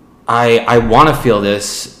 I want to feel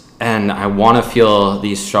this and I want to feel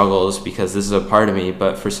these struggles because this is a part of me,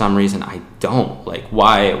 but for some reason I don't. Like,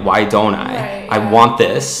 why don't I? Right, I want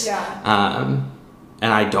this.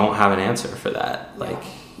 and I don't have an answer for that. Like,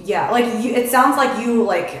 yeah, like it sounds like you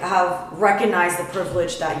like have recognized the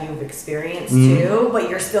privilege that you've experienced too, but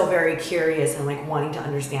you're still very curious and like wanting to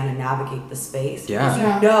understand and navigate the space. Yeah.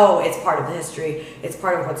 Because you know it's part of the history, it's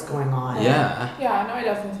part of what's going on. Yeah. Yeah, no, I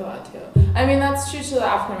definitely feel that too. I mean, that's true to the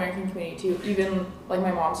African American community too, even like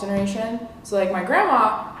my mom's generation. So like my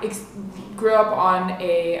grandma grew up on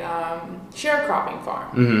a sharecropping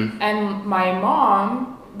farm. And my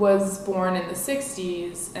mom was born in the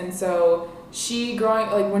 60s, and so she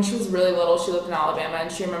when she was really little, she lived in Alabama,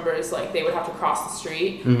 and she remembers like they would have to cross the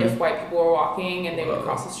street if white people were walking, and they would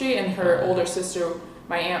cross the street, and her older sister,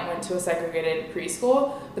 my aunt, went to a segregated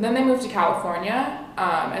preschool, but then they moved to California,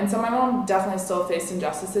 and so my mom definitely still faced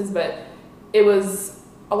injustices, but it was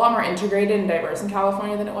a lot more integrated and diverse in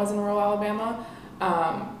California than it was in rural Alabama.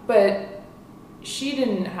 But she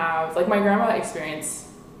didn't have, like, my grandma experienced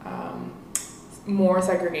more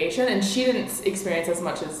segregation, and she didn't experience as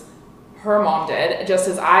much as her mom did, just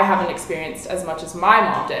as I haven't experienced as much as my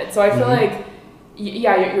mom did. So I feel like,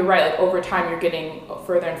 yeah, you're right. Like, over time, you're getting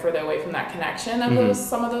further and further away from that connection of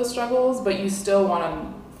some of those struggles, but you still want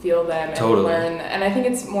to feel them and learn. And I think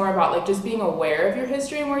it's more about like just being aware of your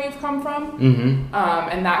history and where you've come from,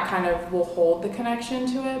 and that kind of will hold the connection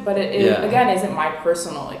to it. But it again isn't my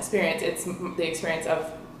personal experience; it's the experience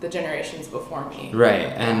of the generations before me. Right,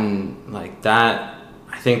 and like that,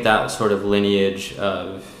 I think that sort of lineage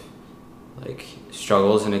of like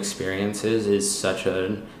struggles and experiences is such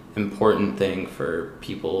an important thing for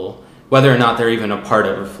people, whether or not they're even a part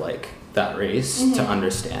of like that race, to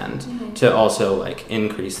understand, to also like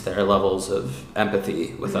increase their levels of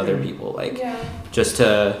empathy with other people, like just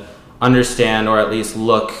to understand or at least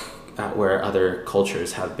look at where other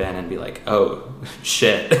cultures have been and be like, oh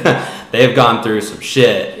shit, they've gone through some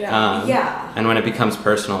shit. And when it becomes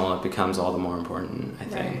personal, it becomes all the more important, I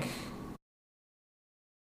think.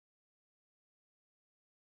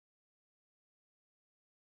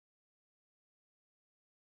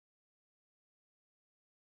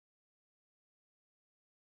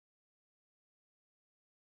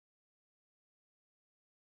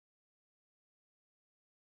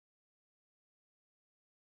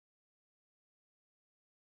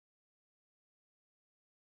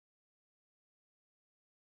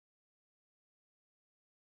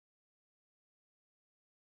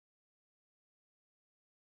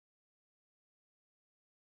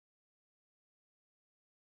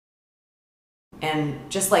 And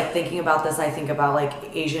just like thinking about this, I think about like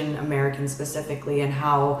Asian Americans specifically, and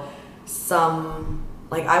how some,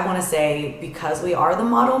 like, I want to say, because we are the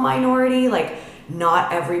model minority, like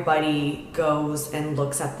not everybody goes and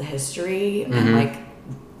looks at the history and like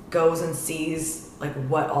goes and sees like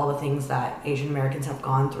what all the things that Asian Americans have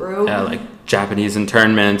gone through. Yeah, like Japanese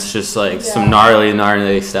internments, just like some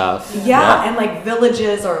gnarly stuff. Yeah, and like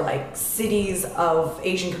villages or like cities of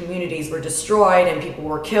Asian communities were destroyed and people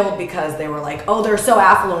were killed because they were like, oh, they're so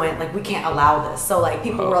affluent, like we can't allow this. So like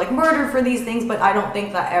people were like murdered for these things, but I don't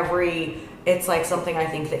think that it's like something I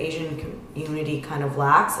think the Asian community kind of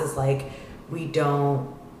lacks is like we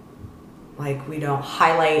don't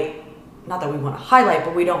highlight, not that we want to highlight,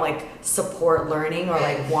 but we don't like support learning or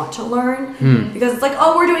like want to learn because it's like,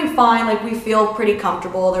 oh, we're doing fine, like we feel pretty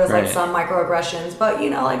comfortable, there's like some microaggressions, but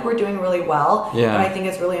you know, like we're doing really well. But I think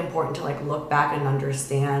it's really important to like look back and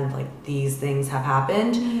understand like these things have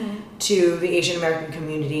happened to the Asian American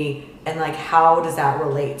community, and like how does that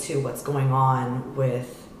relate to what's going on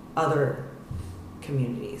with other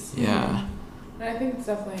communities. And I think it's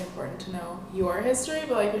definitely important to know your history,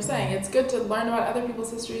 but like you're saying, it's good to learn about other people's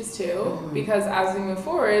histories too, because as we move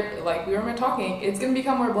forward, like we were talking, it's going to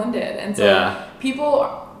become more blended. And so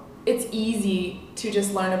it's easy to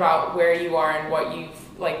just learn about where you are and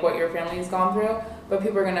what your family has gone through, but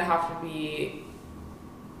people are going to have to be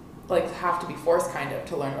forced kind of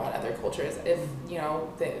to learn about other cultures. If, you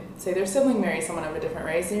know, they say their sibling marries someone of a different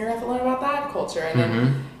race, and you're going to have to learn about that culture, and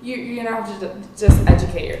then you're going to have to just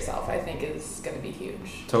educate yourself, I think is going to be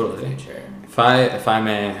huge. Totally. In the future. If I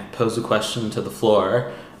may pose a question to the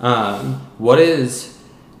floor, what is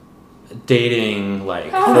dating like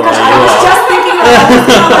for you all? I was just thinking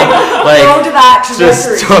about like go to that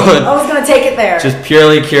trajectory. I was going to take it there. Just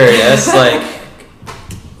purely curious, like.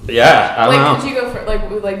 Yeah, I don't know. Could you go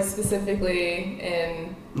for like specifically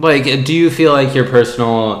in like, do you feel like your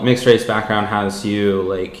personal mixed race background has you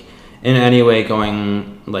like in any way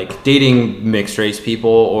going like dating mixed race people,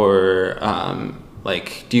 or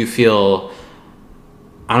like do you feel,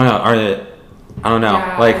 I don't know, I don't know.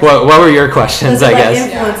 Yeah. Like, what were your questions, I guess?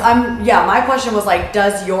 Influence. My question was like,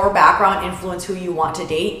 does your background influence who you want to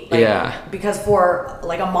date? Like, yeah. Because for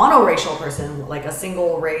like a monoracial person, like a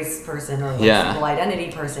single race person or like a single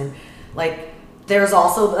identity person, like there's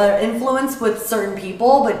also the influence with certain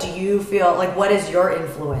people, but do you feel like, what is your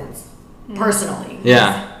influence personally?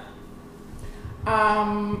 Yeah.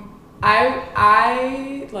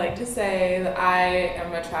 I like to say that I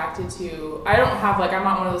am attracted to, I'm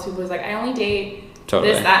not one of those people who's like, I only date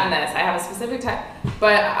this, that, and this. I have a specific type.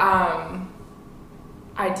 But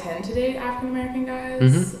I tend to date African American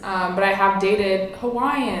guys. But I have dated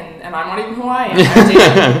Hawaiian, and I'm not even Hawaiian. I've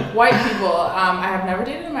dated white people. I have never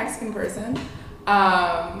dated a Mexican person.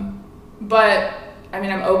 But I mean,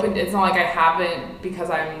 I'm open. It's not like I haven't because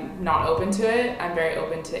I'm not open to it. I'm very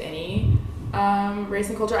open to any race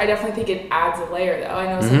and culture. I definitely think it adds a layer, though. I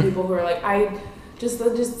know some people who are like, just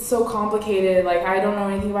so complicated. Like, I don't know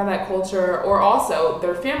anything about that culture. Or also,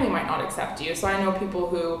 their family might not accept you. So I know people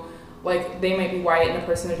who, like, they might be white and the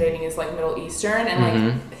person they're dating is like Middle Eastern, and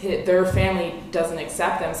like their family doesn't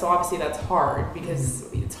accept them. So obviously that's hard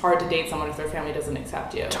because it's hard to date someone if their family doesn't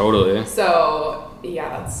accept you. Totally. So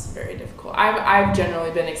yeah, that's very difficult. I've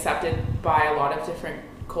generally been accepted by a lot of different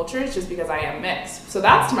cultures just because I am mixed. So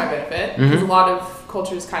that's to my benefit, because a lot of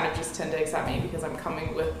cultures kind of just tend to accept me because I'm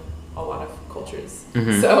coming with a lot of cultures.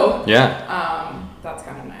 So yeah, that's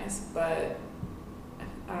kind of nice, but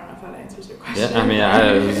I don't know if that answers your question. Yeah,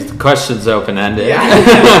 I mean, the question's open-ended.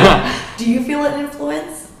 Yeah. Do you feel an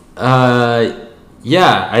influence?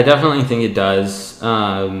 Yeah, I definitely think it does.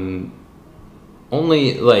 Only,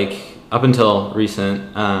 like, up until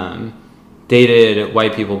recent, dated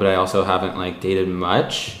white people, but I also haven't, like, dated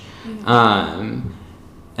much.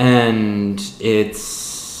 And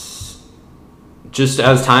it's just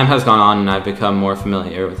as time has gone on and I've become more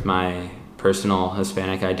familiar with my personal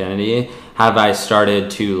Hispanic identity, have I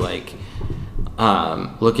started to like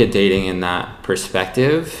look at dating in that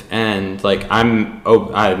perspective, and like I'm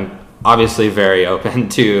obviously very open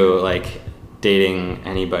to like dating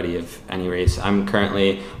anybody of any race. I'm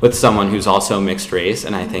currently with someone who's also mixed race,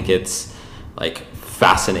 and I think it's like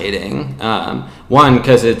fascinating. One,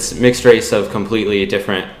 because it's mixed race of completely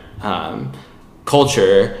different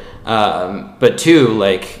culture, but two,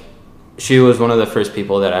 like she was one of the first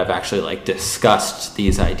people that I've actually like discussed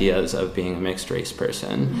these ideas of being a mixed race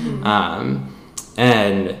person.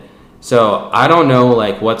 And so I don't know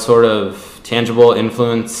like what sort of tangible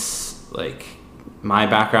influence like my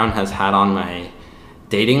background has had on my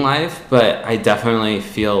dating life, but I definitely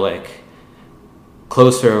feel like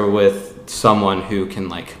closer with someone who can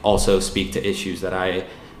like also speak to issues that I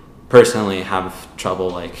personally have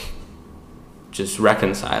trouble like just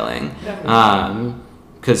reconciling.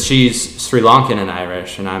 Because she's Sri Lankan and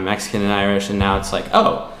Irish, and I'm Mexican and Irish, and now it's like,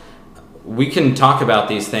 oh, we can talk about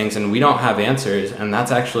these things, and we don't have answers, and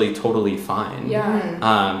that's actually totally fine.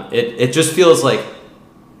 Yeah. It just feels like,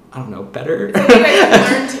 I don't know, better. It's like you guys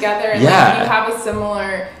can learn together, and like you have a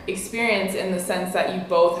similar experience in the sense that you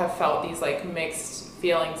both have felt these like mixed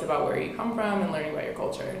feelings about where you come from and learning about your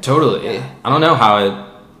culture. Totally. Yeah. I don't know how it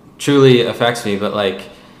truly affects me, but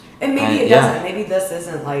like. And maybe it doesn't. Maybe this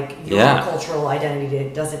isn't like your cultural identity.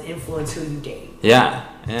 It doesn't influence who you date. Yeah.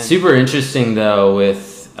 Super interesting though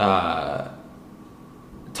with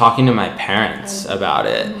talking to my parents about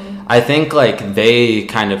it. I think like they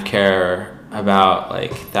kind of care about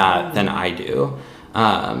like that than I do.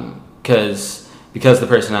 Because the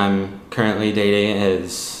person I'm currently dating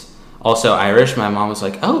is also Irish. My mom was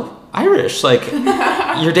like, oh, Irish, like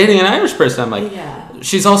you're dating an Irish person. I'm like,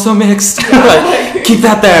 she's also mixed. Like, keep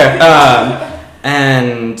that there.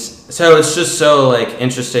 And so it's just so like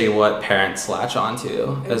interesting what parents latch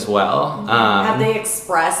onto as well. Have they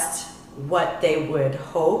expressed what they would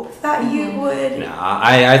hope that you would? No,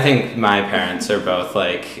 I think my parents are both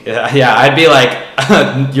like, I'd be like,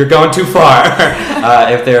 you're going too far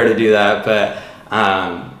if they were to do that. But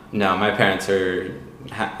no, my parents are,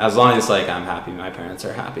 as long as like I'm happy, my parents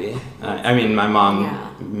are happy. I mean, my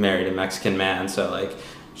mom married a Mexican man, so like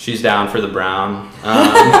she's down for the brown.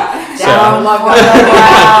 Down, love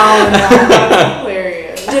brown. That's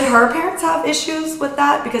hilarious. Did her parents have issues with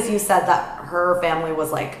that? Because you said that her family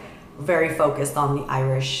was like very focused on the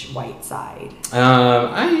Irish white side.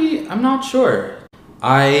 I'm not sure.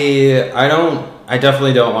 I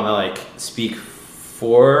definitely don't want to like speak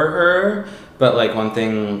for her. But like one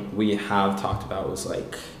thing we have talked about was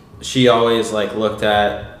like she always like looked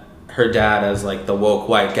at her dad as like the woke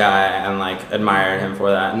white guy and like admired him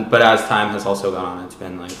for that. But as time has also gone on, it's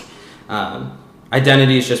been like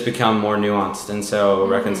identities just become more nuanced, and so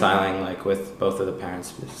reconciling like with both of the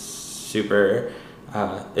parents is super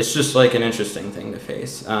it's just like an interesting thing to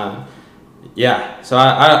face. Yeah, so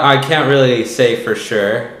I can't really say for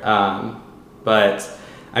sure, but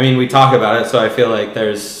I mean, we talk about it, so I feel like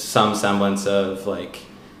there's some semblance of like.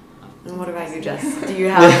 And what about you, Jess? Do you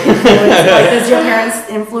have influence? Like, does your parents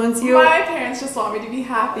influence you? My parents just want me to be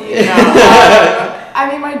happy. I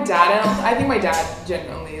mean, my dad, I think my dad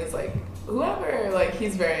genuinely is like, whoever, like,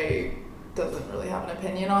 doesn't really have an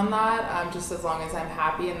opinion on that, just as long as I'm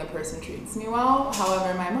happy and the person treats me well.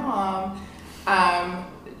 However, my mom,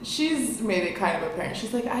 she's made it kind of apparent.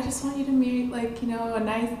 She's like, I just want you to meet, like, you know, a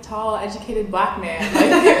nice, tall, educated black man.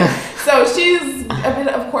 Like, so she's a bit,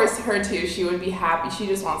 of course, her too. She would be happy. She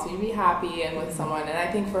just wants me to be happy and with someone. And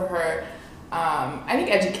I think for her, I think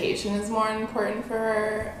education is more important for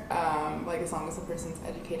her. Like, as long as the person's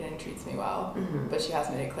educated and treats me well. Mm-hmm. But she has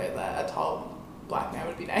made it clear that a tall black man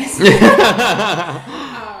would be nice.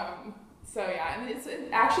 So yeah, and it's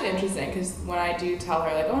actually interesting because when I do tell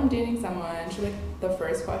her, like, oh, I'm dating someone, she, like, the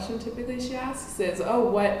first question typically she asks is, oh,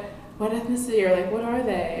 what ethnicity, or like, what are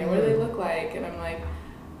they, or what do they look like? And I'm like,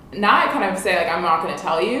 now I kind of say, like, I'm not going to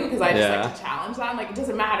tell you because I just like to challenge that. I'm like, it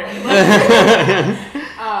doesn't matter.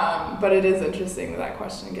 But it is interesting that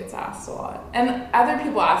question gets asked a lot. And other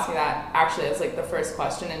people ask me that actually as like the first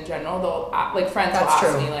question in general. They'll, like, friends will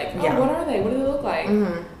ask me, like, oh, what are they? What do they look like?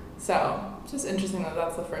 Mm-hmm. So it's just interesting that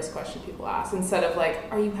that's the first question people ask instead of like,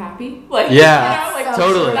 are you happy? Like, you know, like,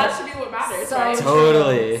 totally. That should be what matters, right?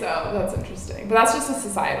 Totally. So that's interesting. But that's just a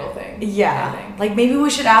societal thing. Yeah. I think. Like, maybe we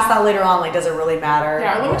should ask that later on. Like, does it really matter?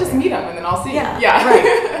 Yeah, or let me just meet them and then I'll see. Yeah.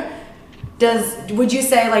 Right. Would you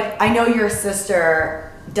say, like, I know your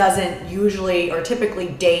sister doesn't usually or typically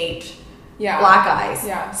date black guys.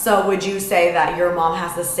 Yeah. So would you say that your mom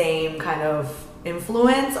has the same kind of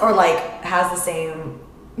influence or like has the same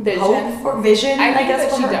vision? I guess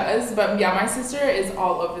that she does, but yeah, my sister is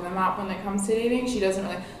all over the map when it comes to dating. She doesn't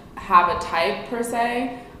really have a type per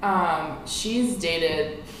se. She's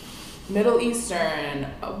dated Middle Eastern,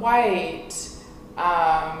 white,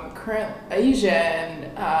 current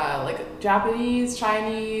Asian, like Japanese,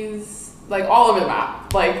 Chinese, like all over the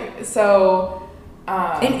map. Like, so.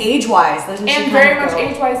 And age-wise, doesn't she? And very much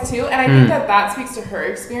age-wise too. And I think that speaks to her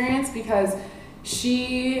experience because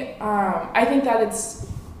she, I think that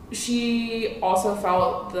she also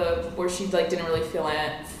felt where she like didn't really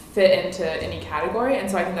fit into any category, and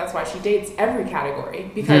so I think that's why she dates every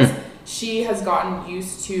category because she has gotten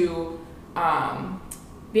used to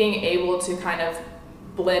being able to kind of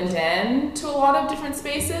blend in to a lot of different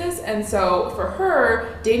spaces, and so for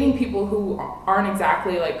her, dating people who aren't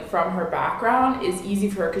exactly like from her background is easy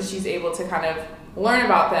for her because she's able to kind of learn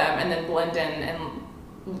about them and then blend in and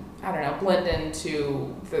blend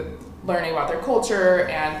into the learning about their culture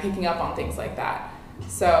and picking up on things like that.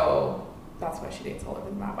 So that's why she dates all over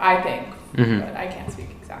the map, I think. But I can't speak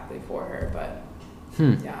exactly for her, but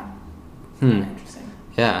yeah. Interesting.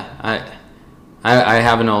 Yeah, I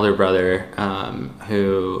have an older brother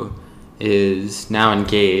who is now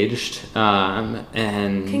engaged,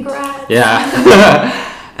 and congrats.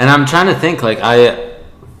 Yeah. And I'm trying to think, like,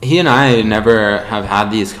 he and I never have had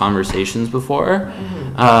these conversations before.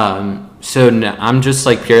 So I'm just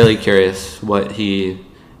like purely curious what he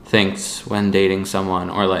thinks when dating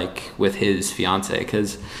someone or like with his fiance,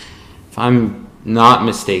 because if I'm not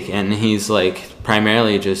mistaken, he's like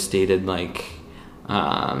primarily just dated like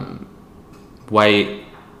white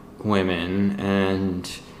women,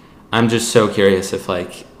 and I'm just so curious if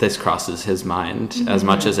like this crosses his mind as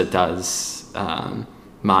much as it does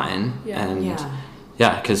mine.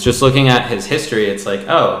 Because just looking at his history, it's like,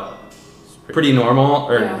 oh, pretty normal,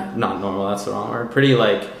 or not normal, that's the wrong word, pretty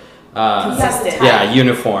like consistent,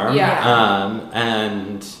 uniform,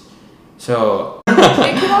 and so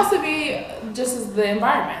it could also be just as the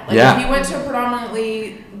environment, like if you went to a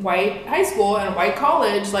predominantly white high school and a white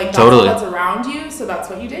college, like that's all that's around you, so that's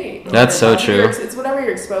what you date. That's so true. It's whatever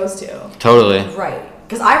you're exposed to. Totally. Right.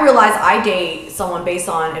 Because I realize I date someone based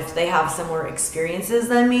on if they have similar experiences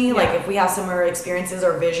than me. Like if we have similar experiences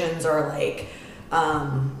or visions or like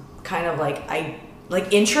kind of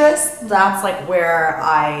like interests, that's like where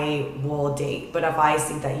I will date. But if I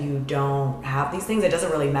see that you don't have these things, it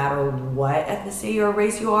doesn't really matter what ethnicity or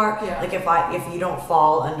race you are. Like if you don't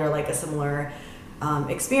fall under like a similar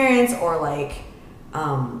experience or like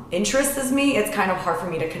interest as me, it's kind of hard for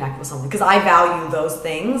me to connect with someone because I value those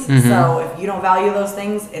things. So if you don't value those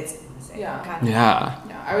things, it's kind of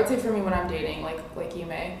I would say for me when I'm dating, like you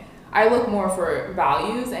may, I look more for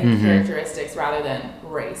values and characteristics rather than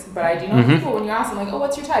race. But I do know people, when you ask them like, oh,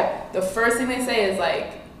 what's your type, the first thing they say is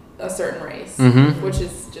like a certain race, which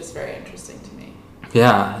is just very interesting to me.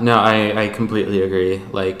 Yeah, no, I completely agree.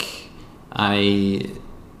 Like the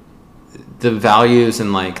values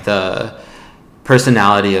and like the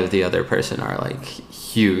personality of the other person are like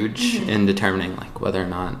huge in determining like whether or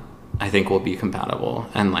not I think we'll be compatible,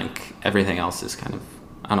 and like everything else is kind of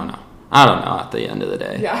I don't know at the end of the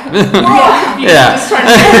day. Yeah. We're all confused, just trying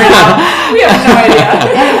to figure it out. We have no idea.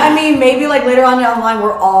 And I mean, maybe like later on down the line,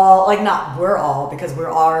 we're all like, not we're all, because we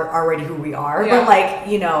are already who we are, but like,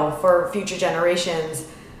 you know, for future generations,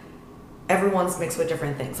 everyone's mixed with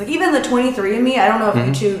different things. Like even the 23andMe, I don't know if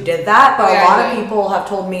you two did that, but a lot of people have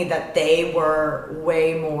told me that they were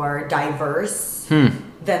way more diverse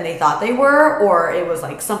than they thought they were, or it was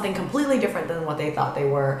like something completely different than what they thought they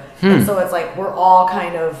were. And so it's like we're all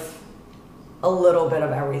kind of a little bit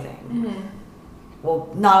of everything.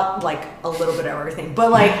 Well, not like a little bit of everything,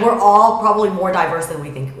 but like we're all probably more diverse than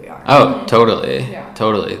we think we are. Oh, totally. Yeah.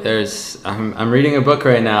 Totally. I'm reading a book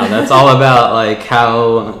right now that's all about like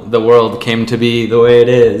how the world came to be the way it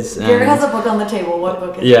is. Garrett has a book on the table. What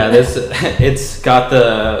book is it? It's got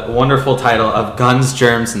the wonderful title of Guns,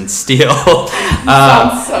 Germs, and Steel.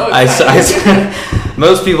 Sounds so exciting.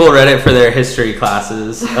 Most people read it for their history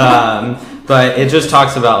classes, but it just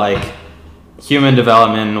talks about like human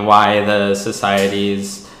development and why the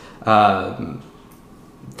societies that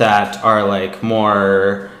are like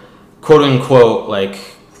more quote unquote like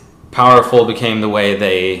powerful became the way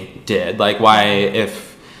they did. Like why,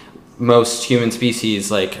 if most human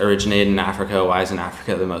species like originated in Africa, why isn't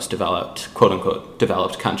Africa the most developed, quote unquote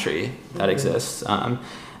developed country that exists?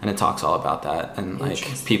 And it talks all about that and like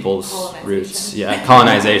people's roots,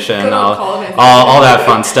 colonization, all that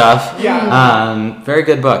fun stuff. Very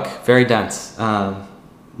good book, very dense.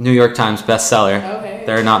 New York Times bestseller. Okay.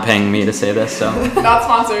 They're not paying me to say this, so. Not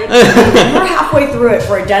sponsored. We're halfway through it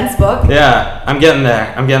for a dense book. Yeah, I'm getting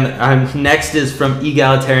there. Next is From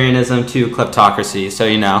Egalitarianism to Kleptocracy, so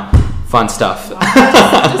you know, fun stuff.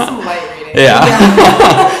 Just some light reading.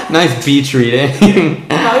 Yeah. Nice beach reading.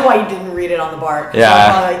 Probably why you didn't read it on the BART.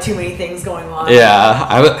 Yeah. Probably like too many things going on. Yeah,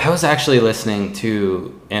 I was actually listening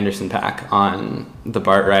to Anderson .Paak on the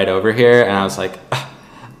BART ride over here, and I was like,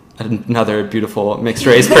 another beautiful mixed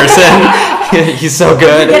race person. He's so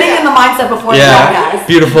good. You're getting in the mindset before the podcast.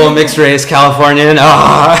 Beautiful mixed race Californian.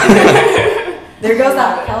 There goes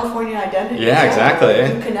that Californian identity. Yeah, exactly.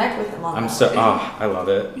 You connect with them on I love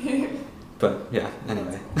it. But yeah,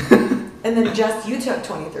 anyway. And then just you took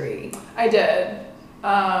 23. I did.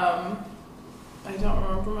 I don't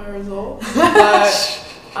remember my result, but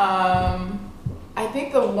I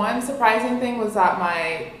think the one surprising thing was that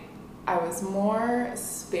I was more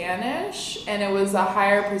Spanish, and it was a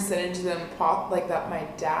higher percentage than that my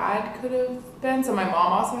dad could have been. So my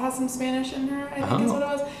mom also has some Spanish in her, I think is what it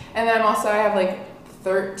was. And then I have like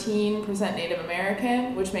 13% Native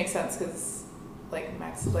American, which makes sense because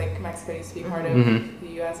Mexico used to be part of the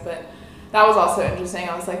U.S., but that was also interesting.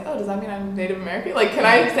 I was like, oh, does that mean I'm Native American? Like, can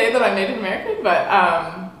I say that I'm Native American? But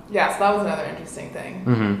so that was another interesting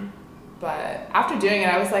thing. But after doing it,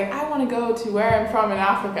 I was like, I want to go to where I'm from in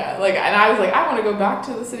Africa. And I was like, I want to go back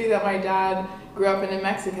to the city that my dad grew up in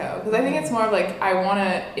Mexico. Because I think it's more of like, I want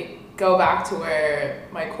to go back to where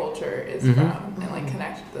my culture is from and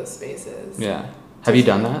connect with those spaces. Yeah. Have you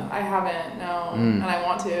done that? I haven't, no. And I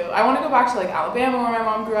want to. I want to go back to Alabama where my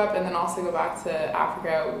mom grew up, and then also go back to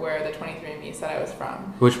Africa where the 23andMe said I was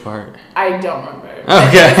from. Which part? I don't remember.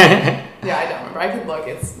 Okay. Yeah, I don't remember. I could look.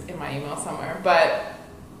 It's in my email somewhere. But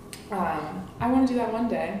I want to do that one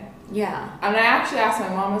day. Yeah. And I actually asked my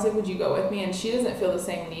mom, I was like, would you go with me? And she doesn't feel the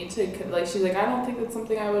same need to, she's like, I don't think that's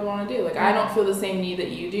something I would want to do. I don't feel the same need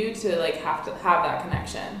that you do to, have that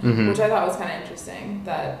connection, which I thought was kind of interesting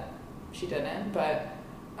that she didn't. But,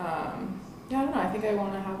 I don't know. I think I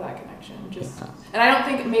want to have that connection. And I don't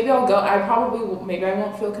think, maybe I'll go, maybe I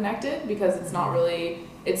won't feel connected because it's not really,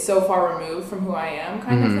 it's so far removed from who I am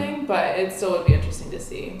kind of thing, but it still would be interesting to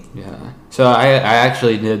see. Yeah. So I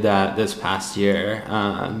actually did that this past year.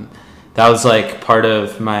 That was part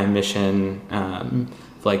of my mission,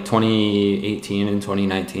 2018 and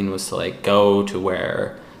 2019 was to go to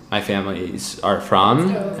where my families are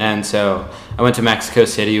from. And so I went to Mexico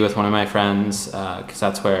City with one of my friends, cause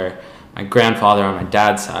that's where my grandfather on my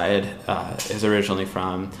dad's side is originally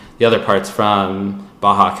from. The other part's from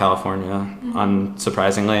Baja California,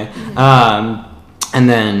 unsurprisingly. And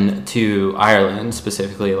then to Ireland,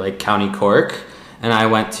 specifically County Cork. And I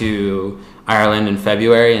went to Ireland in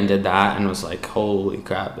February and did that and was like, holy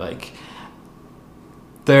crap,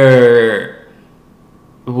 there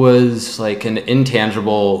was an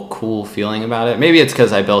intangible cool feeling about it. Maybe it's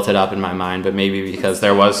because I built it up in my mind, but maybe because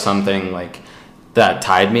there was something that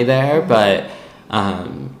tied me there. But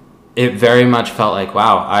it very much felt like,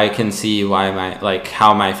 wow, I can see why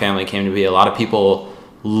how my family came to be. A lot of people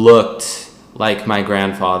looked like my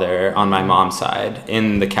grandfather on my mom's side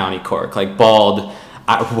in the County Cork, like bald,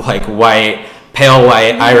 like white, pale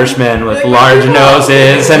white Irishmen with large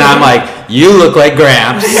noses, and I'm like, you look like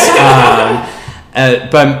Gramps.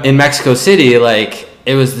 But in Mexico City, like,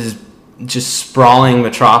 it was this just sprawling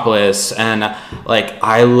metropolis, and like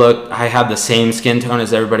I had the same skin tone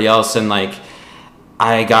as everybody else, and like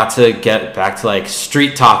I got to get back to like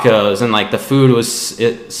street tacos, and like the food was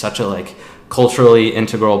such a like culturally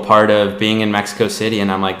integral part of being in Mexico City,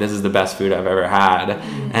 and I'm like, this is the best food I've ever had.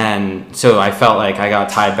 Mm-hmm. And so I felt like I got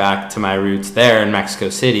tied back to my roots there in Mexico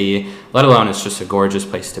City, let alone it's just a gorgeous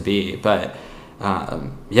place to be. But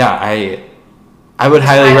I would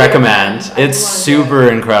highly recommend. It's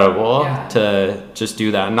super incredible to just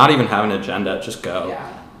do that, not even have an agenda, just go.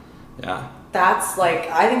 Yeah. That's like,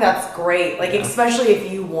 I think that's great. Like, especially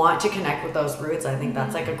if you want to connect with those roots, I think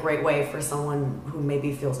that's like a great way for someone who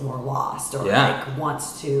maybe feels more lost or like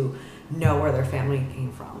wants to know where their family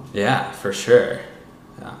came from. Yeah, for sure.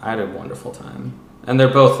 Yeah, I had a wonderful time. And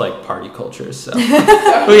they're both like party cultures, so we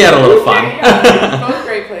had a little fun. Both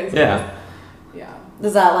great places. Yeah.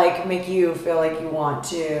 Does that like make you feel like you want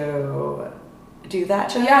to do that,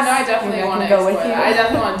 Jess? Yeah, no, I definitely want to go with you. I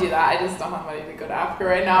definitely want to do that. I just don't have money to go to Africa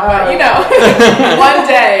right now, but one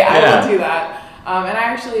day I will do that. And I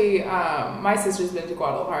actually, my sister's been to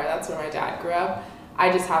Guadalajara. That's where my dad grew up. I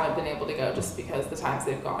just haven't been able to go just because the times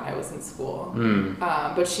they've gone, I was in school.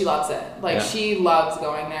 But she loves it. Like, she loves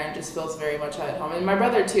going there and just feels very much at home. And my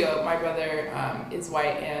brother, too. My brother is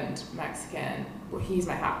white and Mexican. Well, he's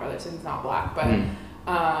my half-brother, so he's not black. But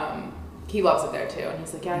he loves it there, too. And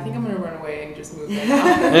he's like, yeah, I think I'm going to run away and just move there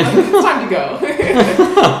now. It's time to go.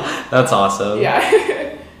 That's awesome.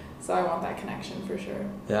 Yeah. So I want that connection for sure.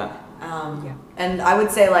 Yeah. And I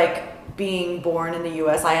would say, like, being born in the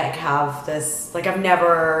U.S., I like have this, like, I've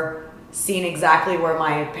never seen exactly where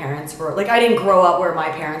my parents were. Like, I didn't grow up where my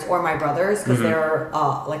parents or my brothers, because they're,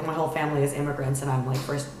 like, my whole family is immigrants, and I'm, like,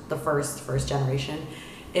 the first generation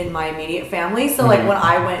in my immediate family. So, like, when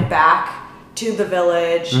I went back to the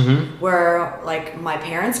village where, like, my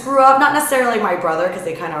parents grew up, not necessarily like my brother, because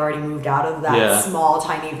they kind of already moved out of that small,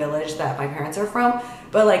 tiny village that my parents are from.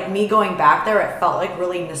 But, like, me going back there, it felt, like,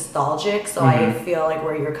 really nostalgic. So I feel, like,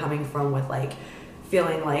 where you're coming from with, like,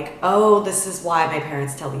 feeling like, oh, this is why my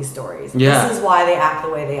parents tell these stories. Yeah. This is why they act the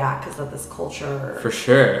way they act, because of this culture. For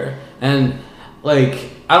sure. And, like,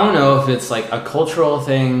 I don't know if it's, like, a cultural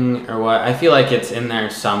thing or what. I feel like it's in there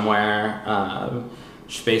somewhere,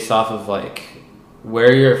 just based off of, like,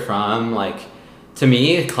 where you're from. Like, to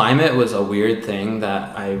me, climate was a weird thing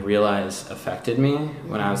that I realized affected me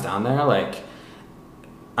when I was down there. Like,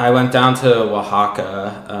 I went down to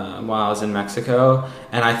Oaxaca while I was in Mexico,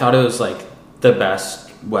 and I thought it was, like, the best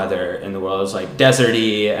weather in the world. It was, like,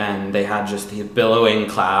 deserty, and they had just the billowing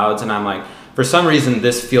clouds, and I'm like, for some reason,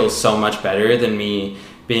 this feels so much better than me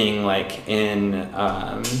being, like, in,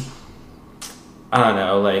 I don't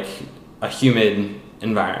know, like, a humid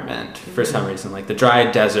environment for some reason. Like, the dry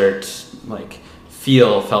desert, like,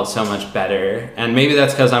 felt so much better. And maybe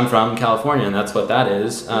that's because I'm from California, and that's what that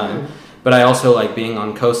is. But I also like being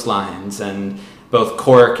on coastlines, and both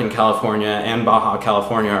Cork in California and Baja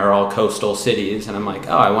California are all coastal cities. And I'm like,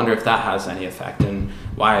 oh, I wonder if that has any effect and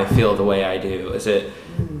why I feel the way I do. Is it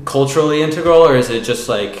culturally integral, or is it just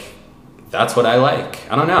like, that's what I like?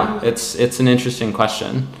 I don't know. It's an interesting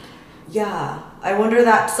question. Yeah. I wonder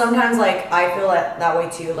that sometimes, like, I feel that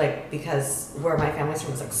way too, like, because where my family's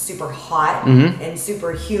from is, like, super hot and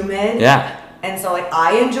super humid. Yeah. And so, like,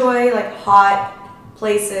 I enjoy, like, hot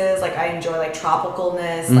places. Like, I enjoy, like,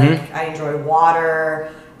 tropicalness. Like, I enjoy water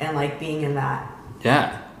and, like, being in that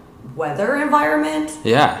weather environment.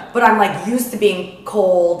 Yeah. But I'm, like, used to being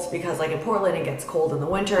cold because, like, in Portland it gets cold in the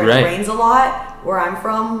winter. It rains a lot where I'm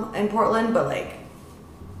from in Portland, but, like,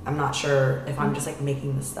 I'm not sure if I'm just, like,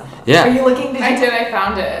 making this stuff up. Yeah. Are you looking? I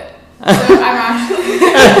found it. So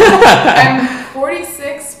I'm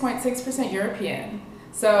 46.6% European.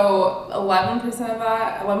 So 11% of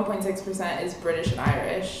that, 11.6% is British and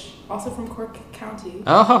Irish. Also from Cork County.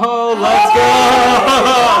 Oh, let's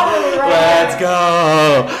go! Let's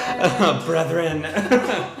go! Brethren.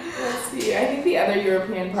 Let's see. I think the other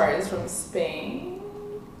European part is from Spain.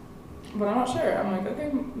 But I'm not sure. I'm like,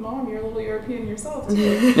 okay, Mom, you're a little European yourself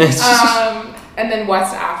too. And then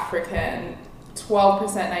West African,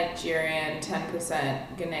 12% Nigerian,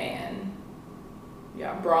 10% Ghanaian.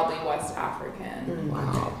 Yeah, broadly West African.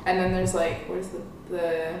 Wow. And then there's like, what is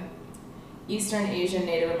the Eastern Asian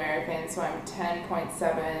Native American, so I'm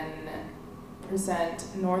 10.7%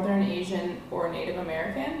 9% Northern Asian or Native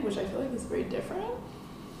American, which I feel like is very different.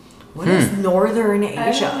 What is Northern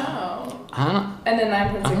Asia? I don't know. And then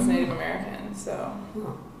 9.6 Native American, so.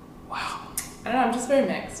 Wow. I don't know, I'm just very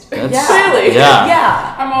mixed. Really?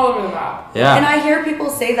 Yeah. I'm all over the map. Yeah. And I hear people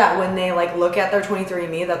say that when they like look at their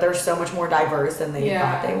 23andMe that they're so much more diverse than they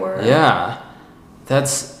thought they were. Yeah.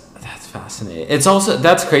 That's fascinating. It's also,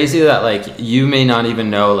 that's crazy that like you may not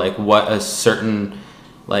even know like what a certain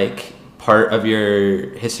like part of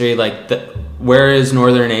your history, like where is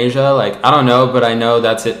Northern Asia? Like, I don't know, but I know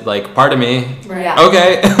that's it, like part of me. Right. Yeah.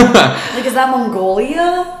 Okay. Like, is that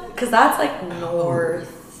Mongolia? Because that's like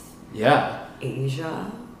North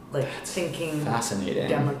Asia. Like, thinking fascinating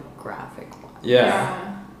demographic.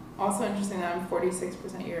 Yeah. Also interesting that I'm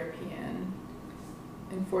 46% European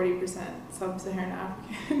and 40% sub-Saharan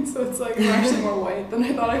African. So it's like I'm actually more white than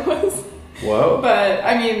I thought I was. Whoa. But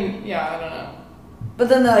I mean, I don't know. But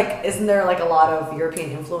then, like, isn't there like a lot of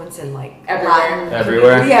European influence in like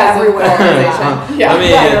everywhere? Yeah, everywhere. Let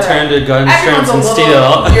me turn to guns, germs, and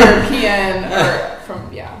steel. European, or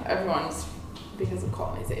from everyone's because of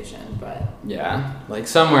colonization, but like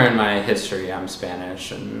somewhere in my history, I'm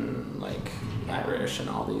Spanish and like Irish and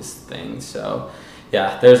all these things. So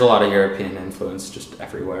there's a lot of European influence just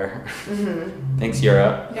everywhere. Mm-hmm. Thanks,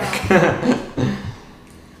 Europe. Yeah.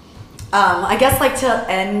 I guess like to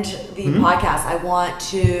end the podcast, I want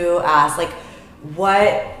to ask like,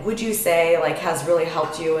 what would you say like has really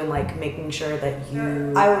helped you in like making sure that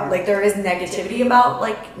you like there is negativity about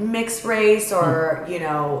like mixed race or you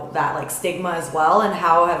know that like stigma as well, and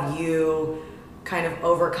how have you kind of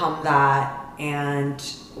overcome that, and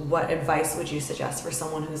what advice would you suggest for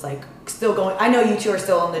someone who's like still going? I know you two are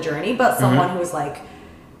still on the journey, but someone who's like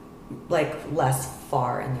less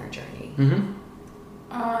far in their journey.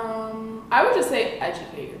 I would just say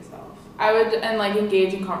educate yourself. And like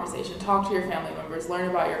engage in conversation, talk to your family members, learn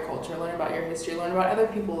about your culture, learn about your history, learn about other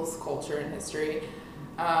people's culture and history.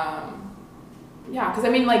 Because I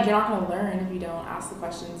mean, like, you're not going to learn if you don't ask the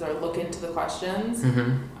questions or look into the questions.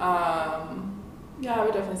 I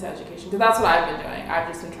would definitely say education, because that's what I've been doing. I've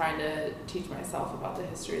just been trying to teach myself about the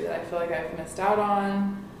history that I feel like I've missed out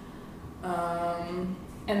on.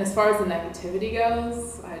 And as far as the negativity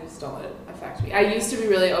goes, I just don't let it affect me. I used to be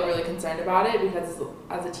really overly concerned about it because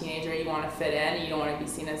as a teenager, you want to fit in and you don't want to be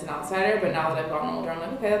seen as an outsider. But now that I've gotten older, I'm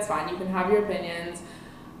like, okay, that's fine. You can have your opinions.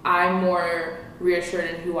 I'm more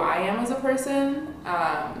reassured in who I am as a person.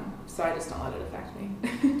 So I just don't let it affect me.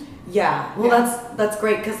 That's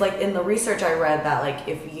great, because like in the research I read that like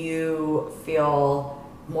if you feel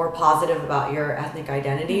more positive about your ethnic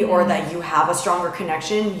identity or that you have a stronger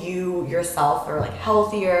connection, you yourself are like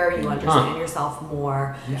healthier, you understand yourself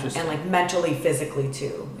more, and like mentally, physically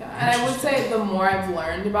too. And I would say the more I've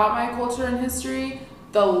learned about my culture and history,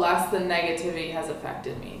 the less the negativity has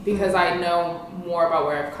affected me, because I know more about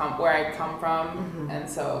where I come from, and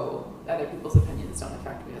so other people's opinions don't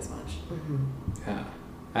affect me as much.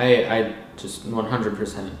 I just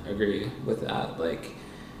 100% agree with that. Like,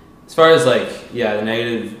 as far as like the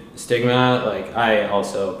negative stigma, like I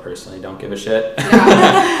also personally don't give a shit.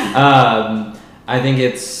 I think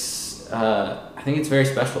it's very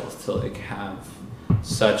special to like have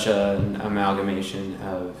such an amalgamation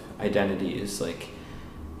of identities like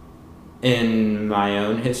in my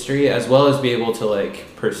own history, as well as be able to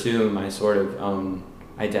like pursue my sort of own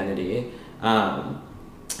identity.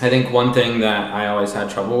 I think one thing that I always had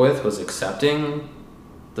trouble with was accepting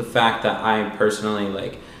the fact that I personally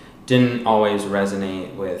like didn't always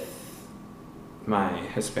resonate with my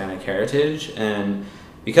Hispanic heritage, and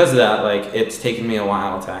because of that, like it's taken me a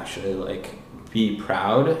while to actually like be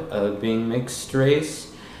proud of being mixed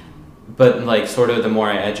race. But like sort of the more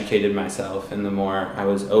I educated myself and the more I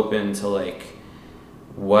was open to like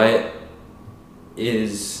what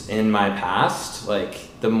is in my past,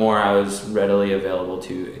 like the more I was readily available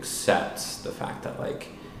to accept the fact that like,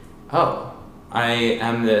 oh, I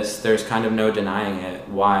am this, there's kind of no denying it.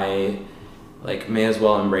 Why, like, may as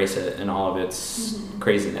well embrace it in all of its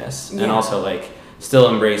craziness, and also like still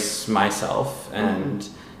embrace myself. And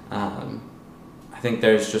I think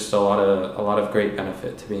there's just a lot of great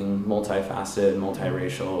benefit to being multifaceted,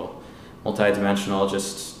 multiracial, multidimensional.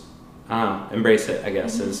 Just I don't know, embrace it, I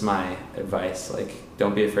guess, is my advice. Like,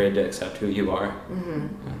 don't be afraid to accept who you are.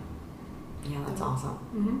 Yeah, that's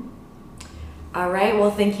awesome. All right.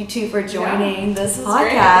 Well, thank you two for joining this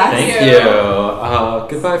podcast. Thank you.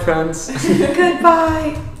 Goodbye, friends.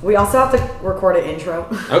 Goodbye. We also have to record an intro.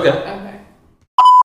 Okay.